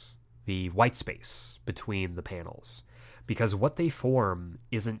gutters, the white space between the panels, because what they form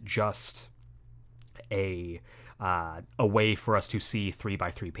isn't just a way for us to see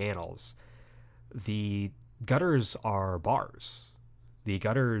 3x3 panels. The gutters are bars. The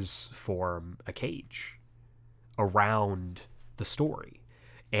gutters form a cage around the story.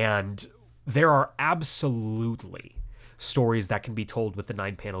 And there are absolutely stories that can be told with the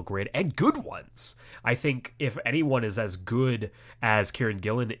 9-panel grid, and good ones. I think if anyone is as good as Kieran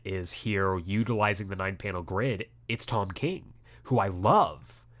Gillen is here utilizing the 9-panel grid, it's Tom King, who I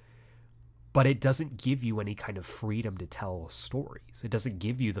love. But it doesn't give you any kind of freedom to tell stories. It doesn't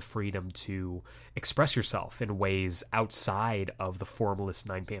give you the freedom to express yourself in ways outside of the formalist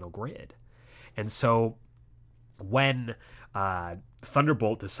 9-panel grid. And so when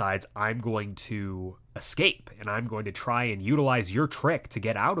Thunderbolt decides, I'm going to escape and I'm going to try and utilize your trick to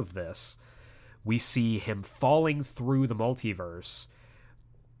get out of this, we see him falling through the multiverse,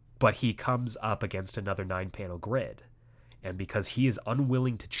 but he comes up against another 9-panel grid. And because he is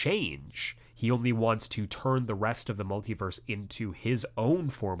unwilling to change, he only wants to turn the rest of the multiverse into his own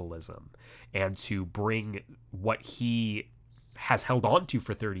formalism and to bring what he has held on to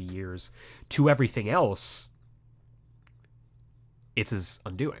for 30 years to everything else. It's his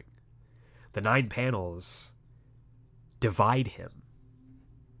undoing. The 9 panels divide him.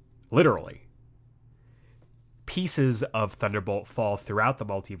 Literally. Pieces of Thunderbolt fall throughout the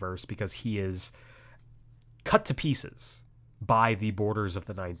multiverse because he is cut to pieces by the borders of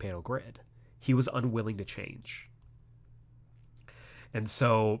the 9-panel grid. He was unwilling to change. And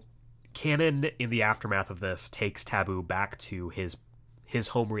so Canon, in the aftermath of this, takes Taboo back to his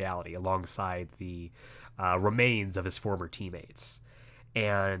home reality alongside the remains of his former teammates.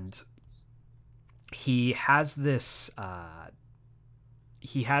 And he has this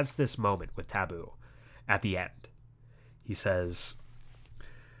moment with Taboo at the end. He says,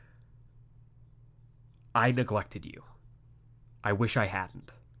 I neglected you. I wish I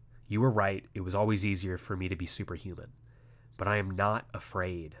hadn't. You were right. It was always easier for me to be superhuman. But I am not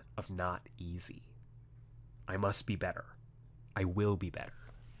afraid of not easy. I must be better. I will be better.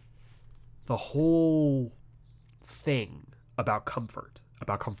 The whole thing about comfort,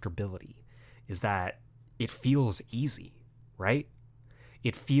 about comfortability, is that it feels easy, right?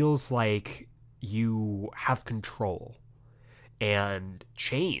 It feels like you have control. And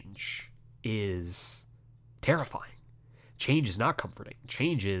change is terrifying. Change is not comforting.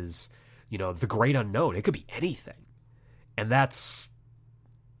 Change is, the great unknown. It could be anything. And that's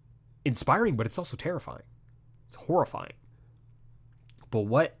inspiring, but it's also terrifying. It's horrifying. But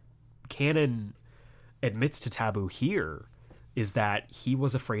what Canon admits to Taboo here is that he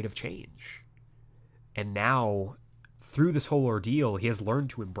was afraid of change. And now, through this whole ordeal, he has learned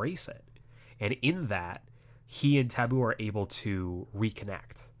to embrace it. And in that, he and Taboo are able to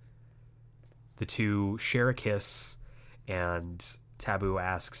reconnect. The two share a kiss, and Taboo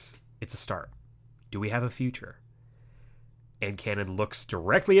asks, it's a start. Do we have a future? And Canon looks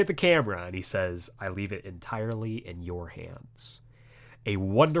directly at the camera and he says, I leave it entirely in your hands. A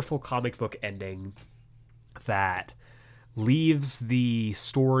wonderful comic book ending that leaves the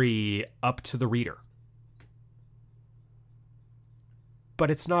story up to the reader. But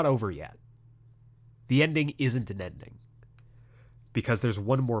it's not over yet. The ending isn't an ending, because there's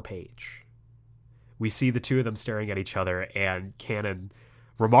one more page. We see the two of them staring at each other, and Canon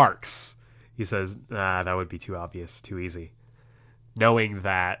remarks. He says, that would be too obvious, too easy. Knowing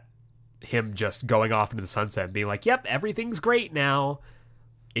that him just going off into the sunset and being like, yep, everything's great now,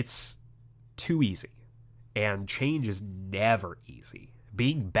 it's too easy. And change is never easy.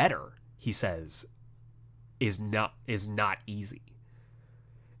 Being better, he says, is not easy.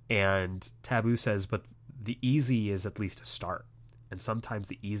 And Taboo says, but the easy is at least a start. And sometimes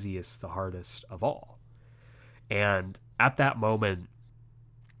the easiest, the hardest of all. And at that moment,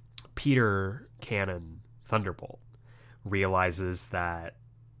 Peter Cannon Thunderbolt realizes that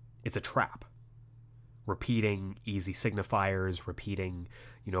it's a trap. Repeating easy signifiers, repeating,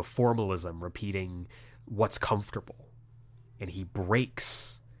 formalism, repeating what's comfortable. And he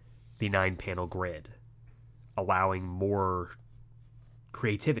breaks the 9-panel grid, allowing more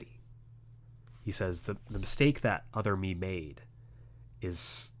creativity. He says the mistake that other me made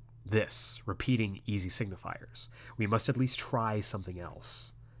is this, repeating easy signifiers. We must at least try something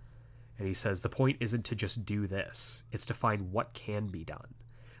else. And he says the point isn't to just do this, it's to find what can be done.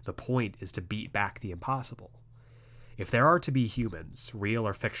 The point is to beat back the impossible. If there are to be humans, real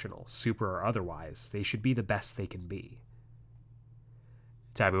or fictional, super or otherwise, they should be the best they can be.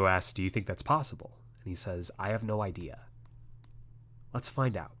 Taboo asks, do you think that's possible? And he says, I have no idea. Let's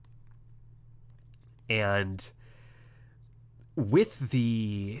find out. And with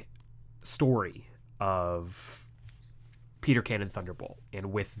the story of Peter Cannon Thunderbolt,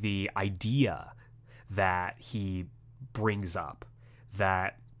 and with the idea that he brings up,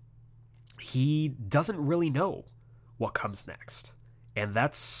 that he doesn't really know what comes next. And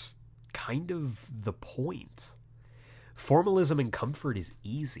that's kind of the point. Formalism and comfort is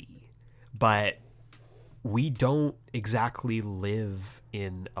easy, but we don't exactly live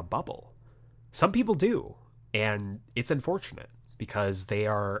in a bubble. Some people do, and it's unfortunate because they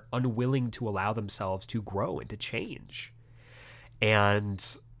are unwilling to allow themselves to grow and to change.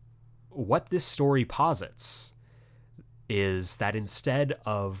 And what this story posits is that instead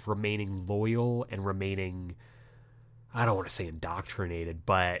of remaining loyal and remaining, I don't want to say indoctrinated,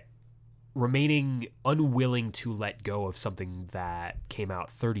 but remaining unwilling to let go of something that came out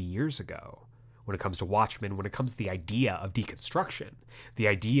 30 years ago, when it comes to Watchmen, when it comes to the idea of deconstruction, the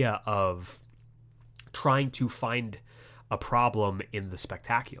idea of trying to find a problem in the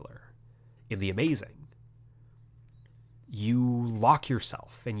spectacular, in the amazing, you lock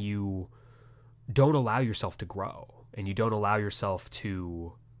yourself and you don't allow yourself to grow, and you don't allow yourself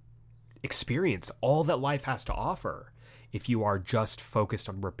to experience all that life has to offer if you are just focused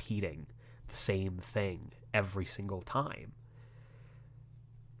on repeating the same thing every single time.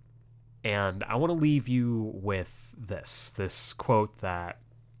 And I want to leave you with this quote that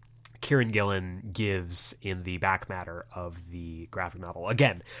Kieran Gillen gives in the back matter of the graphic novel.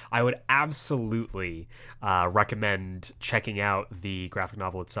 Again, I would absolutely recommend checking out the graphic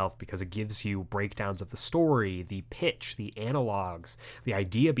novel itself because it gives you breakdowns of the story, the pitch, the analogs, the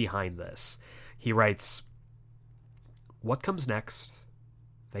idea behind this. He writes, "What comes next?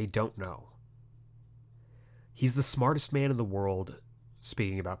 They don't know. He's the smartest man in the world,"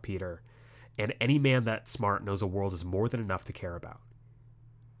 speaking about Peter, "and any man that smart knows a world is more than enough to care about.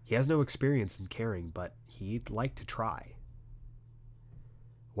 He has no experience in caring, but he'd like to try.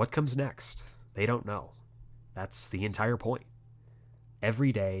 What comes next? They don't know. That's the entire point.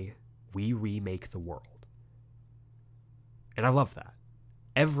 Every day, we remake the world." And I love that.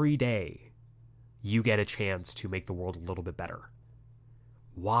 Every day, you get a chance to make the world a little bit better.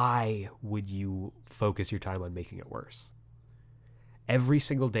 Why would you focus your time on making it worse? Every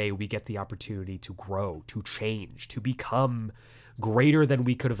single day, we get the opportunity to grow, to change, to become greater than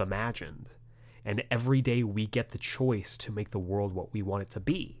we could have imagined. And every day we get the choice to make the world what we want it to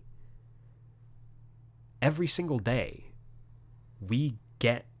be. Every single day we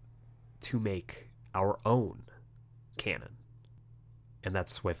get to make our own canon. And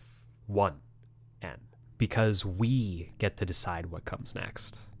that's with one N. Because we get to decide what comes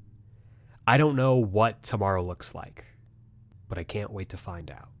next. I don't know what tomorrow looks like, but I can't wait to find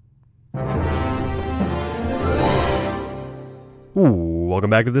out. Ooh, welcome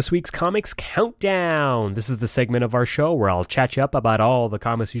back to this week's Comics Countdown. This is the segment of our show where I'll chat you up about all the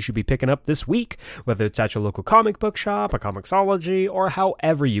comics you should be picking up this week, whether it's at your local comic book shop, a Comixology, or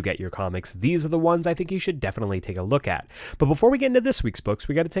however you get your comics. These are the ones I think you should definitely take a look at. But before we get into this week's books,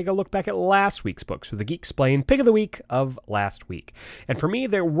 we got to take a look back at last week's books for the Geek Explain Pick of the Week of last week. And for me,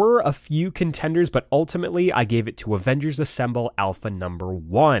 there were a few contenders, but ultimately I gave it to Avengers Assemble Alpha number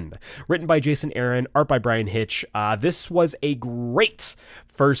 1. Written by Jason Aaron, art by Brian Hitch. This was a great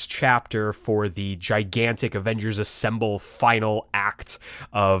first chapter for the gigantic Avengers Assemble final act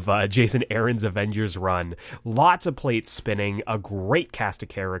of Jason Aaron's Avengers run. Lots of plates spinning, a great cast of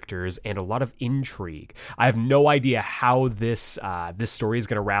characters, and a lot of intrigue. I have no idea how this story is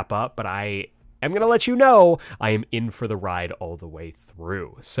going to wrap up, but I'm going to let you know I am in for the ride all the way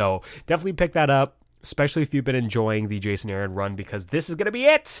through. So definitely pick that up. especially if you've been enjoying the Jason Aaron run, because this is going to be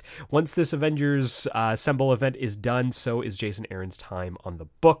it. Once this Avengers Assemble event is done, so is Jason Aaron's time on the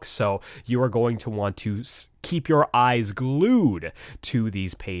book. So you are going to want to keep your eyes glued to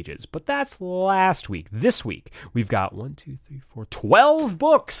these pages. But that's last week. This week, we've got 12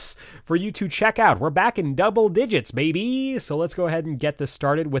 books for you to check out. We're back in double digits, baby. So let's go ahead and get this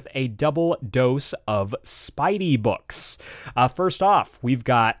started with a double dose of Spidey books. First off, we've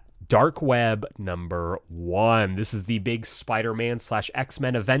got Dark Web number 1. This is the big Spider-Man /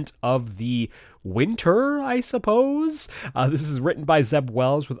 X-Men event of the winter, I suppose. This is written by Zeb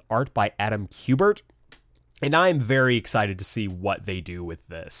Wells with art by Adam Kubert. And I'm very excited to see what they do with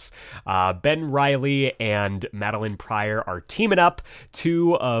this. Ben Reilly and Madeline Pryor are teaming up,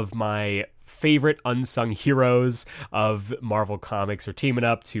 two of my favorite unsung heroes of Marvel Comics are teaming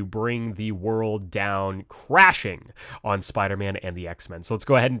up to bring the world down crashing on Spider-Man and the X-Men. So let's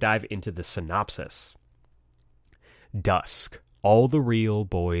go ahead and dive into the synopsis. Dusk, all the real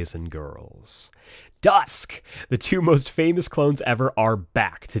boys and girls. Dusk! The two most famous clones ever are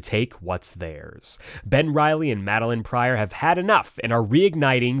back to take what's theirs. Ben Reilly and Madeline Pryor have had enough and are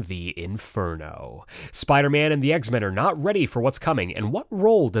reigniting the Inferno. Spider-Man and the X-Men are not ready for what's coming, and what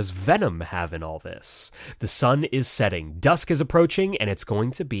role does Venom have in all this? The sun is setting, dusk is approaching, and it's going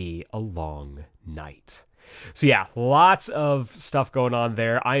to be a long night. So yeah, lots of stuff going on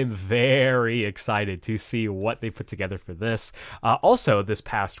there. I am very excited to see what they put together for this. Also, this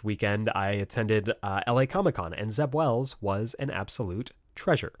past weekend, I attended LA Comic-Con, and Zeb Wells was an absolute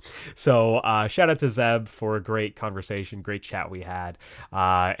treasure. So shout out to Zeb for a great conversation, great chat we had.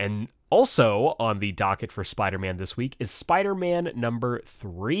 And also on the docket for Spider-Man this week is Spider-Man number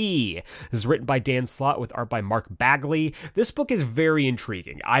 3. This is written by Dan Slott with art by Mark Bagley. This book is very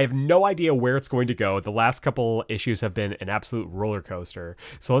intriguing. I have no idea where it's going to go. The last couple issues have been an absolute roller coaster.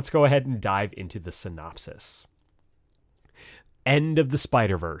 So let's go ahead and dive into the synopsis. End of the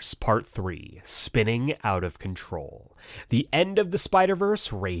Spider-Verse, Part 3, Spinning Out of Control. The end of the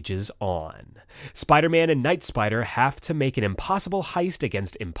Spider-Verse rages on. Spider-Man and Night Spider have to make an impossible heist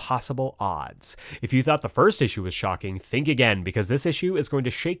against impossible odds. If you thought the first issue was shocking, think again, because this issue is going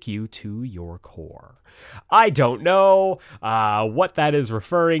to shake you to your core. I don't know what that is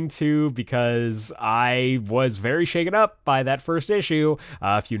referring to, because I was very shaken up by that first issue.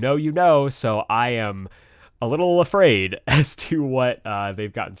 If you know, you know, so I am a little afraid as to what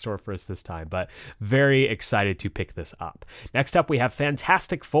they've got in store for us this time, but very excited to pick this up. Next up, we have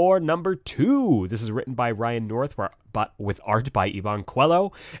Fantastic Four number 2. This is written by Ryan North, but with art by Ivan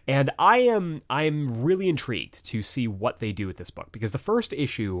Coelho, and I'm really intrigued to see what they do with this book, because the first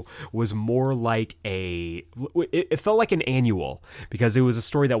issue was more like it felt like an annual, because it was a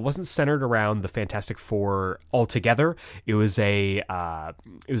story that wasn't centered around the Fantastic Four altogether. It was a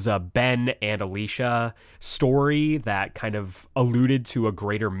Ben and Alicia story that kind of alluded to a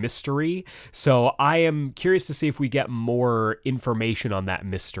greater mystery. So I am curious to see if we get more information on that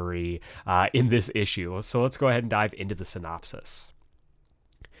mystery in this issue. So let's go ahead and dive into the synopsis.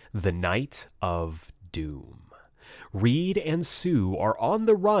 The Night of Doom. Reed and Sue are on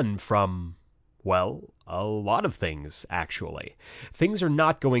the run from, well, a lot of things, actually. Things are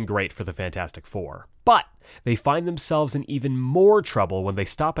not going great for the Fantastic Four, but they find themselves in even more trouble when they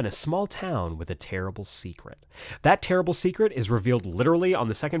stop in a small town with a terrible secret. That terrible secret is revealed literally on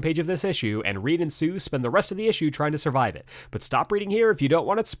the second page of this issue, and Reed and Sue spend the rest of the issue trying to survive it. But stop reading here if you don't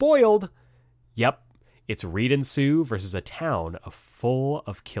want it spoiled. Yep. It's Reed and Sue versus a town full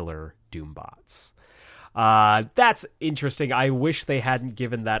of killer Doombots. That's interesting. I wish they hadn't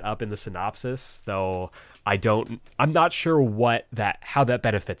given that up in the synopsis, though I'm not sure how that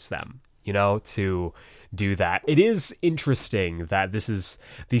benefits them, to do that. It is interesting that this is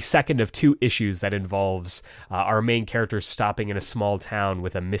the second of 2 issues that involves our main characters stopping in a small town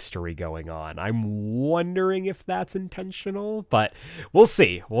with a mystery going on. I'm wondering if that's intentional, but we'll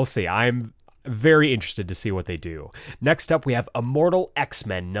see. I'm very interested to see what they do. Next up, we have Immortal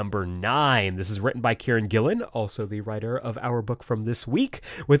X-Men number 9. This is written by Kieran Gillen, also the writer of our book from this week,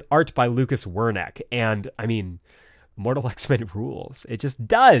 with art by Lucas Werneck. And, Immortal X-Men rules. It just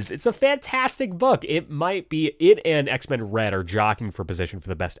does. It's a fantastic book. It and X-Men Red are jockeying for position for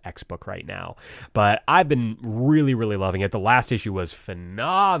the best X book right now. But I've been really, really loving it. The last issue was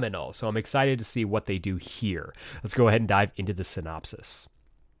phenomenal, so I'm excited to see what they do here. Let's go ahead and dive into the synopsis.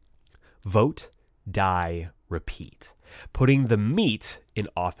 Vote, die, repeat. Putting the meat in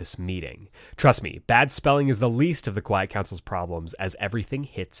office meeting. Trust me, bad spelling is the least of the Quiet Council's problems as everything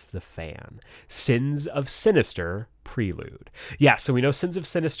hits the fan. Sins of Sinister prelude. Yeah, so we know Sins of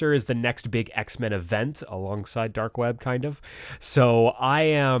Sinister is the next big X-Men event alongside Dark Web, kind of. So I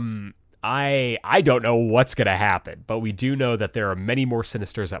am I don't know what's going to happen, but we do know that there are many more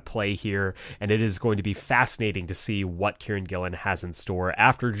Sinisters at play here, and it is going to be fascinating to see what Kieran Gillen has in store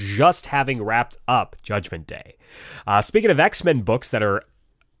after just having wrapped up Judgment Day. Speaking of X-Men books that are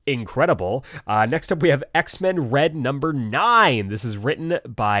incredible, next up we have X-Men Red number 9. This is written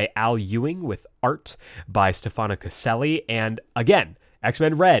by Al Ewing with art by Stefano Caselli, and again,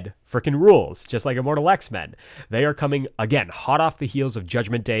 X-Men Red frickin' rules, just like Immortal X-Men. They are coming, again, hot off the heels of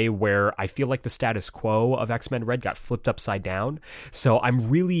Judgment Day, where I feel like the status quo of X-Men Red got flipped upside down. So I'm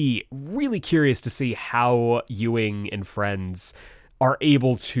really, really curious to see how Ewing and friends are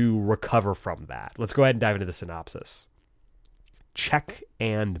able to recover from that. Let's go ahead and dive into the synopsis. Check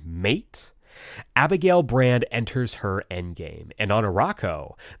and mate? Abigail Brand enters her endgame, and on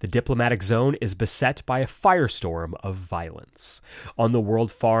Arakko, the diplomatic zone is beset by a firestorm of violence. On the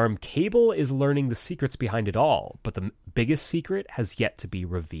World Farm, Cable is learning the secrets behind it all, but the biggest secret has yet to be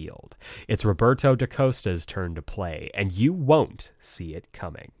revealed. It's Roberto da Costa's turn to play, and you won't see it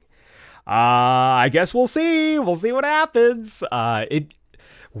coming. I guess we'll see. We'll see what happens.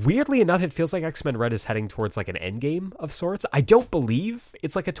 Weirdly enough, it feels like X-Men Red is heading towards like an endgame of sorts. I don't believe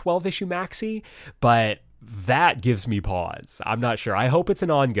it's like a 12-issue maxi, but that gives me pause. I'm not sure. I hope it's an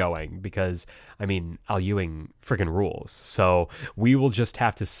ongoing because, I mean, Al Ewing freaking rules. So we will just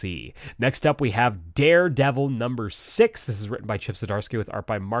have to see. Next up, we have Daredevil number 6. This is written by Chip Zdarsky with art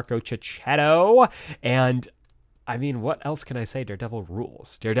by Marco Cicchetto. And I mean, what else can I say? Daredevil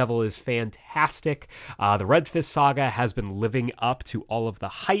rules. Daredevil is fantastic. The Red Fist saga has been living up to all of the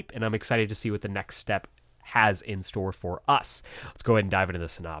hype, and I'm excited to see what the next step has in store for us. Let's go ahead and dive into the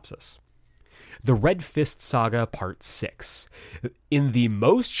synopsis. The Red Fist Saga Part 6. In the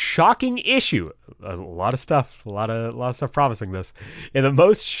most shocking issue, a lot of stuff promising this. In the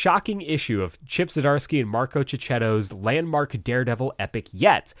most shocking issue of Chip Zdarsky and Marco Cicchetto's landmark Daredevil epic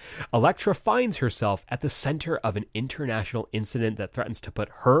yet, Elektra finds herself at the center of an international incident that threatens to put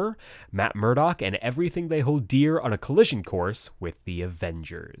her, Matt Murdock, and everything they hold dear on a collision course with the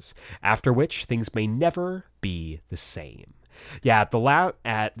Avengers. After which, things may never be the same. Yeah,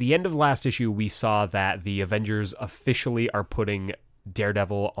 at the end of last issue, we saw that the Avengers officially are putting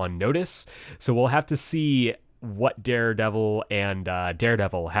Daredevil on notice. So we'll have to see what Daredevil and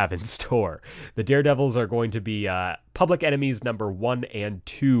Daredevil have in store. The Daredevils are going to be Public Enemies number 1 and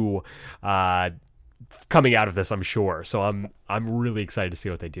 2 coming out of this, I'm sure. So I'm really excited to see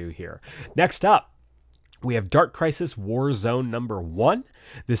what they do here. Next up, we have Dark Crisis War Zone number 1.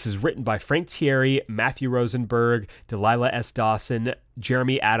 This is written by Frank Thierry, Matthew Rosenberg, Delilah S. Dawson,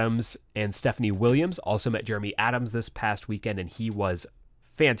 Jeremy Adams, and Stephanie Williams. Also met Jeremy Adams this past weekend, and he was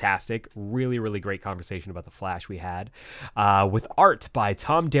fantastic. Really, really great conversation about The Flash we had. With art by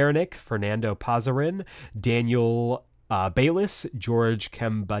Tom Derenick, Fernando Pazarin, Daniel Baylis, George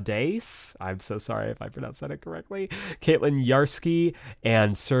Kembades, I'm so sorry if I pronounced that incorrectly, Caitlin Yarsky,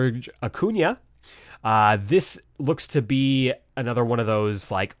 and Serge Acuna. This looks to be another one of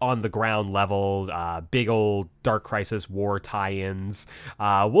those like on the ground level, big old Dark Crisis War tie-ins.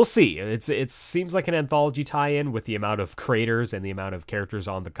 We'll see. It seems like an anthology tie-in with the amount of creators and the amount of characters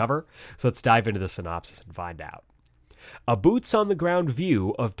on the cover. So let's dive into the synopsis and find out. A boots-on-the-ground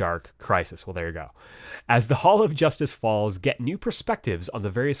view of Dark Crisis. Well, there you go. As the Hall of Justice falls, get new perspectives on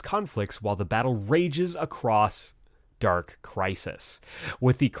the various conflicts while the battle rages across Dark Crisis.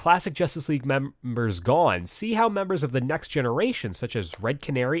 With the classic Justice League members gone, see how members of the next generation, such as Red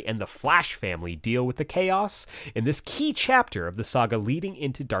Canary and the Flash family, deal with the chaos in this key chapter of the saga leading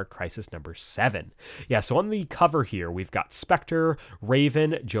into Dark Crisis number 7. Yeah, so on the cover here, we've got Spectre,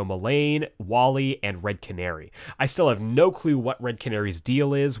 Raven, Joe Mullane, Wally, and Red Canary. I still have no clue what Red Canary's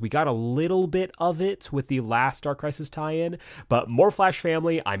deal is. We got a little bit of it with the last Dark Crisis tie-in, but more Flash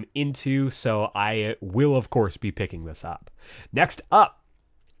family I'm into, so I will, of course, be picking this up. Next up,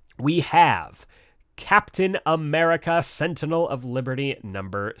 we have Captain America Sentinel of Liberty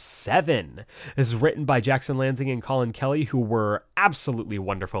number 7. This is written by Jackson Lansing and Colin Kelly, who were absolutely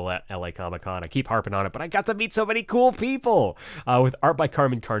wonderful at LA Comic-Con. I keep harping on it, but I got to meet so many cool people. With art by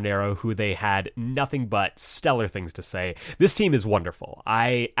Carmen Carnero, who they had nothing but stellar things to say. This team is wonderful.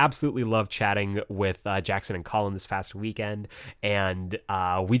 I absolutely love chatting with Jackson and Colin this past weekend, and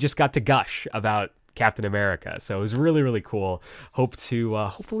we just got to gush about Captain America. So it was really, really cool. Hope to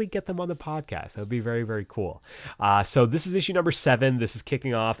hopefully get them on the podcast. That would be very, very cool. So this is issue number 7. This is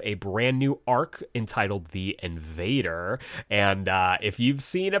kicking off a brand new arc entitled The Invader. And if you've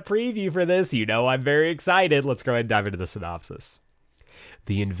seen a preview for this, you know I'm very excited. Let's go ahead and dive into the synopsis.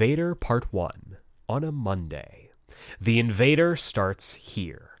 The Invader Part 1. On a Monday. The Invader starts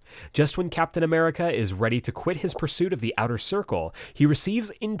here. Just when Captain America is ready to quit his pursuit of the Outer Circle, he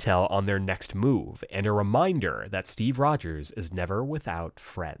receives intel on their next move and a reminder that Steve Rogers is never without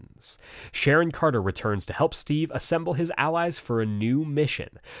friends. Sharon Carter returns to help Steve assemble his allies for a new mission,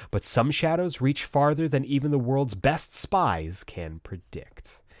 but some shadows reach farther than even the world's best spies can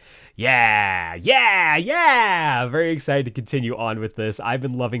predict. Yeah! Very excited to continue on with this. I've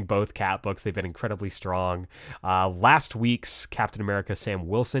been loving both Cap books. They've been incredibly strong. Last week's Captain America Sam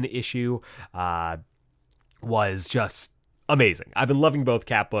Wilson issue was just amazing. I've been loving both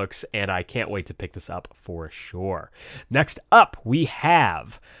Cap books, and I can't wait to pick this up for sure. Next up, we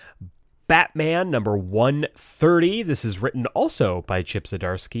have Batman number 130. This is written also by Chip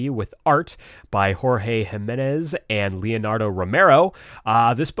Zdarsky with art by Jorge Jimenez and Leonardo Romero.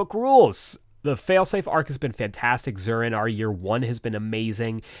 This book rules. The Failsafe arc has been fantastic. Zurin, our year one, has been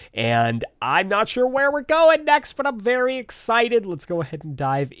amazing. And I'm not sure where we're going next, but I'm very excited. Let's go ahead and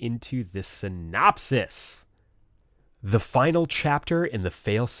dive into this synopsis. The final chapter in the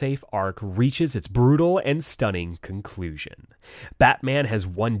Failsafe arc reaches its brutal and stunning conclusion. Batman has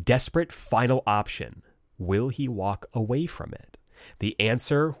one desperate final option. Will he walk away from it? The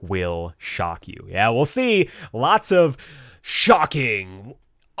answer will shock you. Yeah, we'll see. Lots of shocking,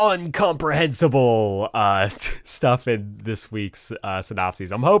 incomprehensible stuff in this week's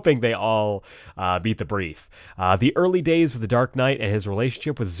synopses. I'm hoping they all beat the brief. The early days of the Dark Knight and his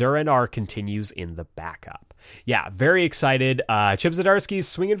relationship with Zur-En-Arrh continues in the backup. Yeah, very excited. Chip Zdarsky's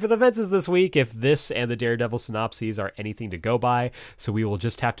swinging for the fences this week if this and the Daredevil synopses are anything to go by, so we will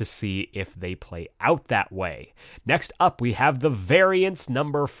just have to see if they play out that way. Next up, we have The Variants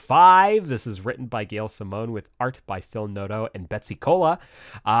number 5. This is written by Gail Simone with art by Phil Noto and Betsy Cola.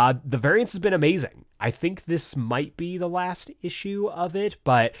 The Variants has been amazing. I think this might be the last issue of it,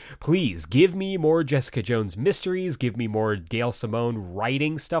 but please give me more Jessica Jones mysteries. Give me more Gail Simone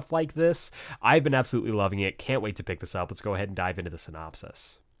writing stuff like this. I've been absolutely loving it. Can't wait to pick this up. Let's go ahead and dive into the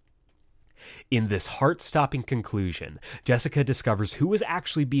synopsis. In this heart-stopping conclusion, Jessica discovers who is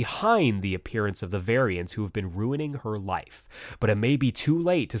actually behind the appearance of the Variants who have been ruining her life, but it may be too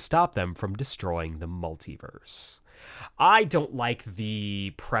late to stop them from destroying the multiverse. I don't like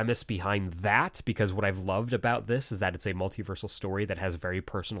the premise behind that, because what I've loved about this is that it's a multiversal story that has very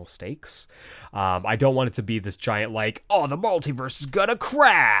personal stakes. I don't want it to be this giant, like, oh, the multiverse is gonna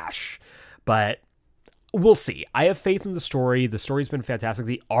crash! But we'll see. I have faith in the story. The story's been fantastic.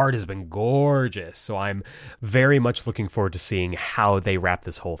 The art has been gorgeous. So I'm very much looking forward to seeing how they wrap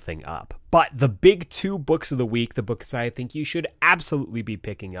this whole thing up. But the big two books of the week, the books I think you should absolutely be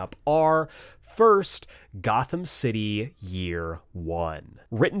picking up, are first, Gotham City Year 1.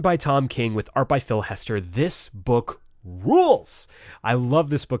 Written by Tom King with art by Phil Hester, this book rules. I love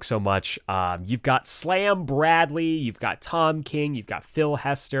this book so much. You've got Slam Bradley, you've got Tom King, you've got Phil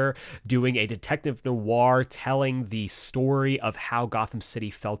Hester doing a detective noir telling the story of how Gotham City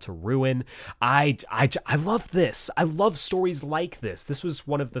fell to ruin. I love this. I love stories like this. This was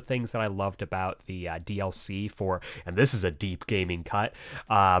one of the things that I loved about the DLC for, and this is a deep gaming cut,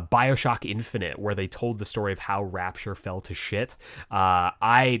 BioShock Infinite, where they told the story of how Rapture fell to shit.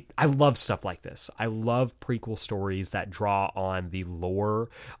 I love stuff like this. I love prequel stories that draw on the lore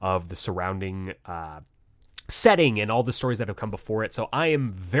of the surrounding setting and all the stories that have come before it. So I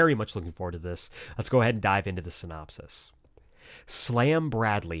am very much looking forward to this. Let's go ahead and dive into the synopsis. Slam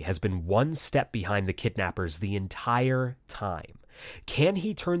Bradley has been one step behind the kidnappers the entire time. Can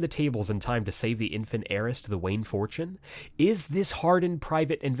he turn the tables in time to save the infant heiress to the Wayne fortune? Is this hardened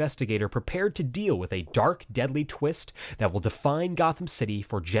private investigator prepared to deal with a dark, deadly twist that will define Gotham City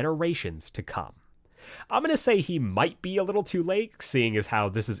for generations to come? I'm going to say he might be a little too late, seeing as how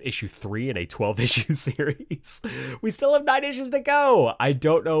this is issue 3 in a 12-issue series. We still have 9 issues to go. I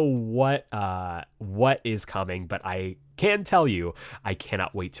don't know what is coming, but I can tell you I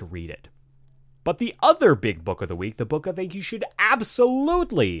cannot wait to read it. But the other big book of the week, the book I think you should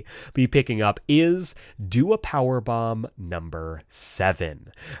absolutely be picking up, is Do a Powerbomb number 7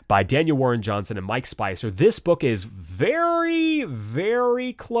 by Daniel Warren Johnson and Mike Spicer. This book is very,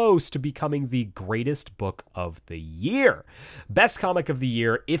 very close to becoming the greatest book of the year. Best comic of the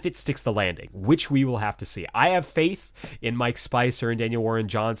year if it sticks the landing, which we will have to see. I have faith in Mike Spicer and Daniel Warren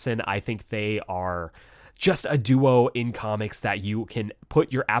Johnson. I think they are just a duo in comics that you can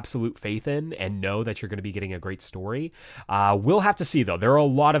put your absolute faith in and know that you're going to be getting a great story. We'll have to see, though. There are a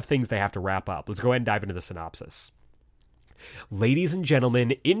lot of things they have to wrap up. Let's go ahead and dive into the synopsis. Ladies and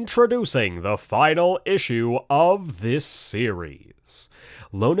gentlemen, introducing the final issue of this series.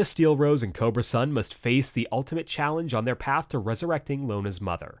 Lona Steelrose and Cobra Sun must face the ultimate challenge on their path to resurrecting Lona's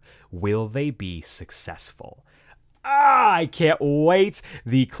mother. Will they be successful? I can't wait.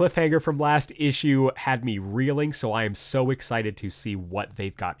 The cliffhanger from last issue had me reeling, so I am so excited to see what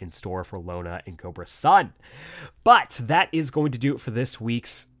they've got in store for Lona and Cobra Sun. But that is going to do it for this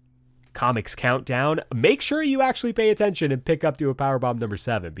week's Comics Countdown. Make sure you actually pay attention and pick up to a Powerbomb number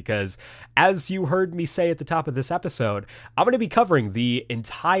 7, because as you heard me say at the top of this episode, I'm going to be covering the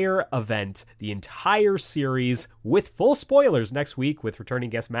entire event, the entire series, with full spoilers next week with returning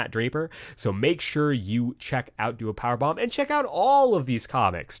guest Matt Draper. So make sure you check out Do a Powerbomb and check out all of these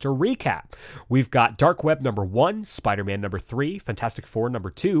comics. To recap, we've got Dark Web number 1, Spider-Man number 3, Fantastic Four number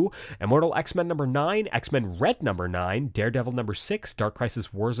 2, Immortal X-Men number 9, X-Men Red number 9, Daredevil number 6, Dark Crisis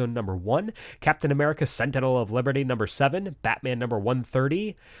Warzone number 1, Captain America Sentinel of Liberty number 7, Batman number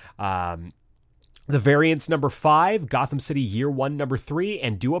 130, The Variants number 5, Gotham City Year 1 number 3,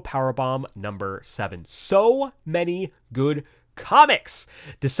 and Do a Powerbomb number 7. So many good comics.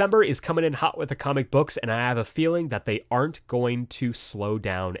 December is coming in hot with the comic books, and I have a feeling that they aren't going to slow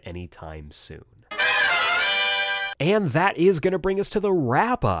down anytime soon. And that is going to bring us to the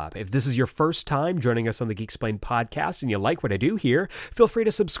wrap-up. If this is your first time joining us on the Geeksplained podcast and you like what I do here, feel free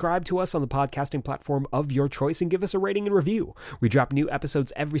to subscribe to us on the podcasting platform of your choice and give us a rating and review. We drop new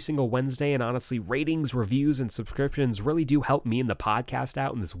episodes every single Wednesday, and honestly, ratings, reviews, and subscriptions really do help me and the podcast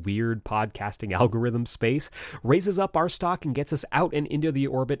out in this weird podcasting algorithm space, raises up our stock, and gets us out and into the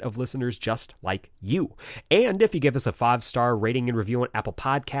orbit of listeners just like you. And if you give us a 5-star rating and review on Apple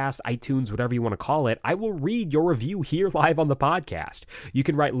Podcasts, iTunes, whatever you want to call it, I will read your review here live on the podcast. You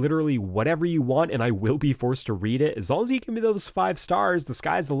can write literally whatever you want, and I will be forced to read it. As long as you give me those 5 stars, the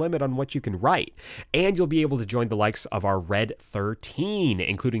sky's the limit on what you can write. And you'll be able to join the likes of our Red 13,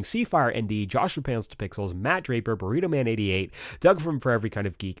 including Seafire ND, Joshua Pans to Pixels, Matt Draper, Burrito Man 88, Doug from For Every Kind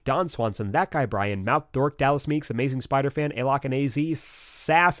of Geek, Don Swanson, That Guy Brian, Mouth Dork, Dallas Meeks, Amazing Spider Fan, Alok and AZ,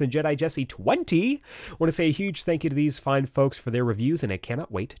 Sass, and Jedi Jesse 20. I want to say a huge thank you to these fine folks for their reviews, and I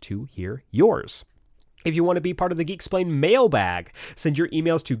cannot wait to hear yours. If you want to be part of the Geeksplained mailbag, send your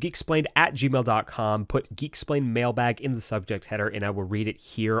emails to geeksplained@gmail.com. Put Geeksplained mailbag in the subject header, and I will read it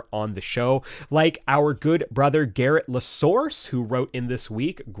here on the show. Like our good brother Garrett LaSource, who wrote in this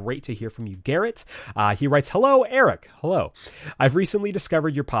week. Great to hear from you, Garrett. He writes, "Hello, Eric. Hello. I've recently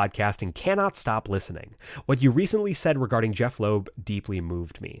discovered your podcast and cannot stop listening. What you recently said regarding Jeff Loeb deeply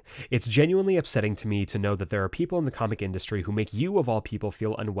moved me. It's genuinely upsetting to me to know that there are people in the comic industry who make you, of all people,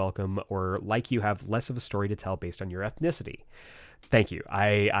 feel unwelcome or like you have less of a story to tell based on your ethnicity." Thank you.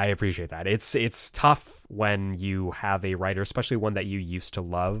 I appreciate that. It's tough when you have a writer, especially one that you used to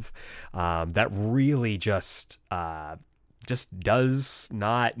love, that really just does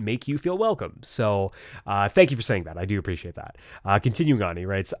not make you feel welcome. So thank you for saying that. I do appreciate that. Continuing on, he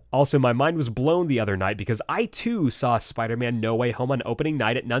writes, "Also, my mind was blown the other night because I too saw Spider-Man No Way Home on opening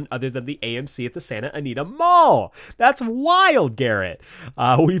night at none other than the AMC at the Santa Anita Mall. That's wild, Garrett.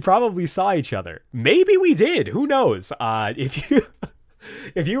 We probably saw each other. Maybe we did. Who knows?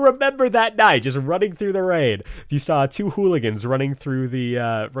 If you remember that night, just running through the rain, if you saw 2 hooligans running through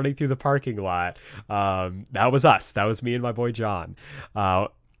the parking lot, that was us. That was me and my boy John.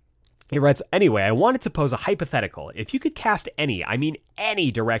 He writes, "Anyway, I wanted to pose a hypothetical. If you could cast any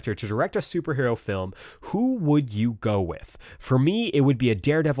director to direct a superhero film, who would you go with? For me, it would be a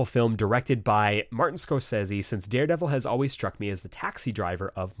Daredevil film directed by Martin Scorsese, since Daredevil has always struck me as the taxi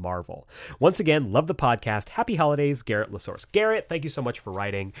driver of Marvel. Once again, love the podcast. Happy holidays, Garrett LaSource." Garrett, thank you so much for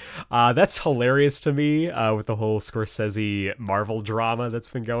writing. That's hilarious to me with the whole Scorsese Marvel drama that's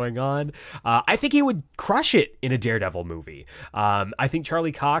been going on. I think he would crush it in a Daredevil movie. I think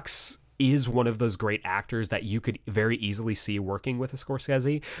Charlie Cox is one of those great actors that you could very easily see working with a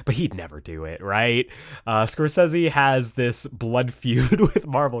Scorsese, but he'd never do it, right? Scorsese has this blood feud with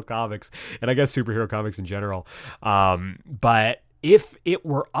Marvel Comics, and I guess superhero comics in general. But if it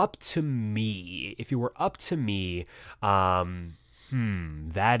were up to me,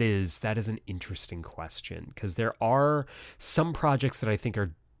 that is an interesting question, because there are some projects that I think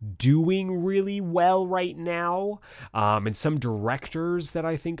are doing really well right now, and some directors that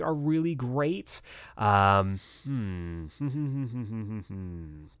I think are really great. I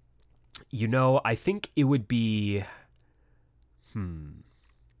think it would be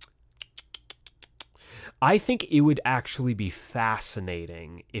I think it would actually be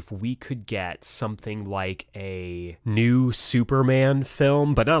fascinating if we could get something like a new Superman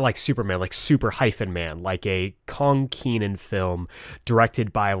film, but not like Superman, like Super-Man, like a Kong Keenan film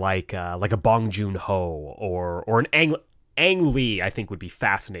directed by like a Bong Joon-ho or an Ang Lee. I think would be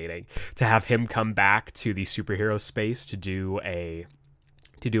fascinating to have him come back to the superhero space to do a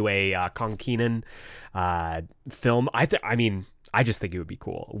Kong Keenan film. I just think it would be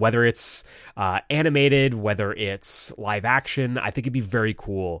cool. Whether it's animated, whether it's live action, I think it'd be very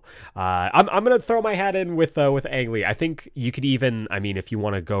cool. I'm gonna throw my hat in with Ang Lee. I think you could even, I mean, if you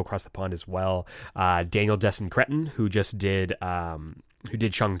want to go across the pond as well, Daniel Desson Cretton, who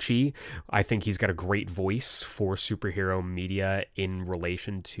did Shang-Chi. I think he's got a great voice for superhero media in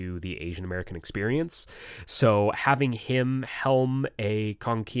relation to the Asian American experience. So having him helm a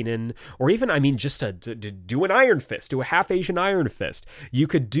Kong Kenan, or even, I mean, just to do an Iron Fist, do a half Asian Iron Fist, you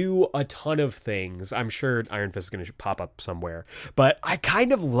could do a ton of things. I'm sure Iron Fist is going to pop up somewhere, but I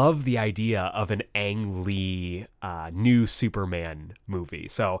kind of love the idea of an Ang Lee new Superman movie.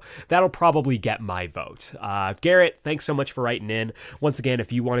 So that'll probably get my vote. Garrett, thanks so much for writing in. Once again,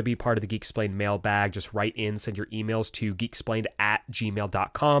 if you want to be part of the Geeksplained mailbag, just write in, send your emails to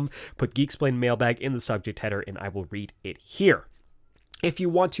geeksplained@gmail.com. Put Geeksplained mailbag in the subject header, and I will read it here. If you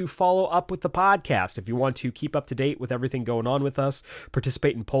want to follow up with the podcast, if you want to keep up to date with everything going on with us,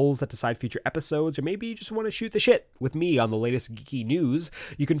 participate in polls that decide future episodes, or maybe you just want to shoot the shit with me on the latest geeky news,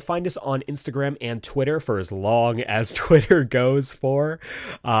 you can find us on Instagram and Twitter for as long as Twitter goes for.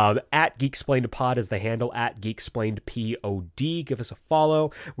 At GeekSplainedPod is the handle, at GeekSplainedPod. Give us a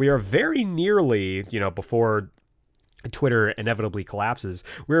follow. We are very nearly, before Twitter inevitably collapses,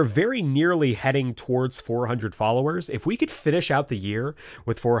 we're very nearly heading towards 400 followers. If we could finish out the year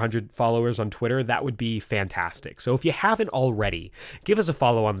with 400 followers on Twitter, that would be fantastic. So if you haven't already, give us a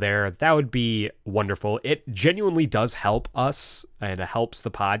follow on there. That would be wonderful. It genuinely does help us, and it helps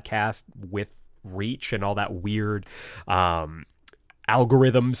the podcast with reach and all that weird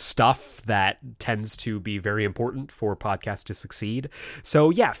algorithm stuff that tends to be very important for podcasts to succeed.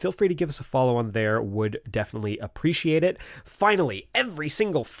 So yeah, feel free to give us a follow on there. Would definitely appreciate it. Finally, every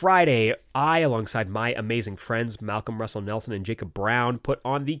single Friday, I, alongside my amazing friends, Malcolm Russell Nelson and Jacob Brown, put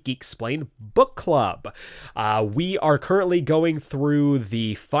on the Geeksplained Book Club. We are currently going through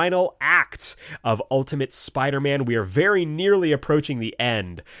the final act of Ultimate Spider-Man. We are very nearly approaching the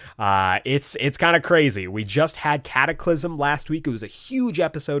end. It's kind of crazy. We just had Cataclysm last week. It was a huge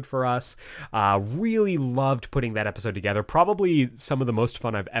episode for us. Really loved putting that episode together. Probably some of the most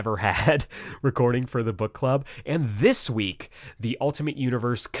fun I've ever had recording for the book club. And this week, the Ultimate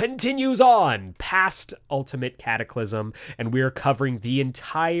Universe continues on past Ultimate Cataclysm, and we are covering the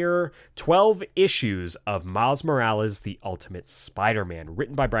entire 12 issues of Miles Morales, The Ultimate Spider-Man,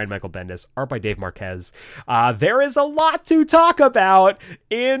 written by Brian Michael Bendis, art by Dave Marquez. There is a lot to talk about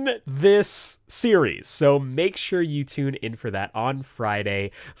in this series, so make sure you tune in for that on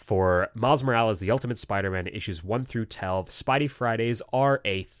Friday for Miles Morales, The Ultimate Spider-Man, issues 1 through 12. Spidey Fridays are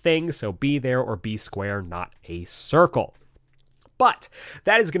a thing, so be there or be square, not a circle. But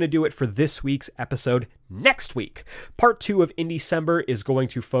that is going to do it for this week's episode. Next week, part 2 of Indecember is going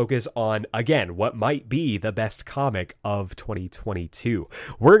to focus on, again, what might be the best comic of 2022.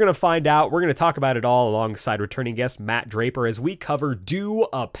 We're going to find out. We're going to talk about it all alongside returning guest Matt Draper as we cover Do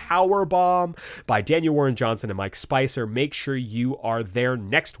a Powerbomb by Daniel Warren Johnson and Mike Spicer. Make sure you are there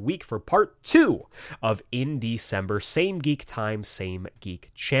next week for part 2 of Indecember. Same geek time, same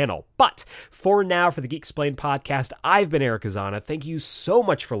geek channel. But for now, for the Geeksplained podcast, I've been Eric Azana. Thank you so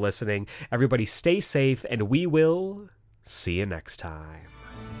much for listening. Everybody stay safe, and we will see you next time.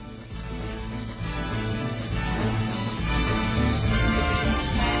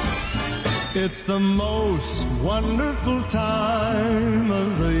 It's the most wonderful time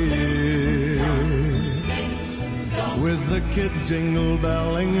of the year, with the kids jingle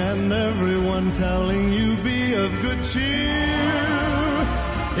belling and everyone telling you be of good cheer.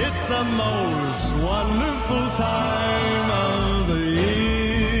 It's the most wonderful time of the year.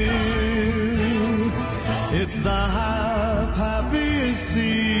 It's the happiest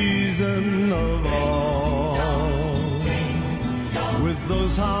season of all, with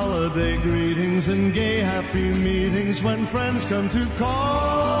those holiday greetings and gay happy meetings when friends come to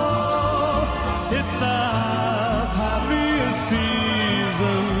call. It's the happiest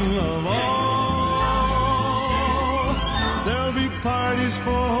season of all. There'll be parties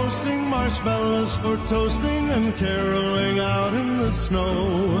for hosting, marshmallows for toasting, and caroling out in the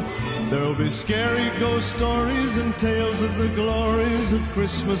snow. There'll be scary ghost stories and tales of the glories of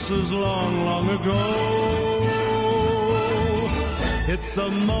Christmases long, long ago. It's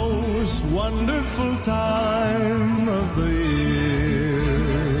the most wonderful time of the year.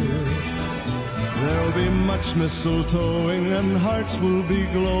 There'll be much mistletoeing and hearts will be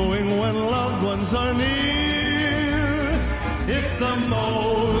glowing when loved ones are near. It's the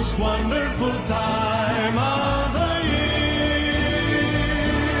most wonderful time of the year.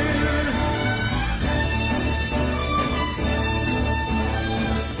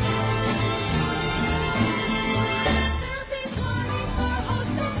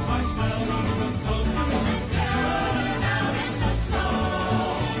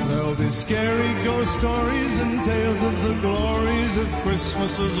 Scary ghost stories and tales of the glories of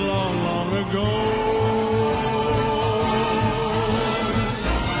Christmases long, long ago.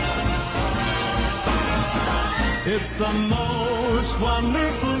 It's the most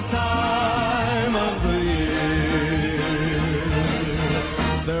wonderful time of the year.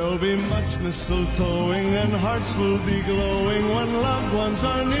 There'll be much mistletoeing and hearts will be glowing when loved ones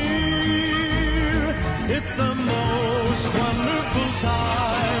are near. It's the most wonderful time.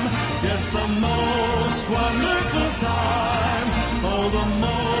 Yes, the most wonderful time. Oh, the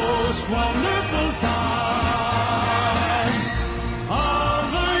most wonderful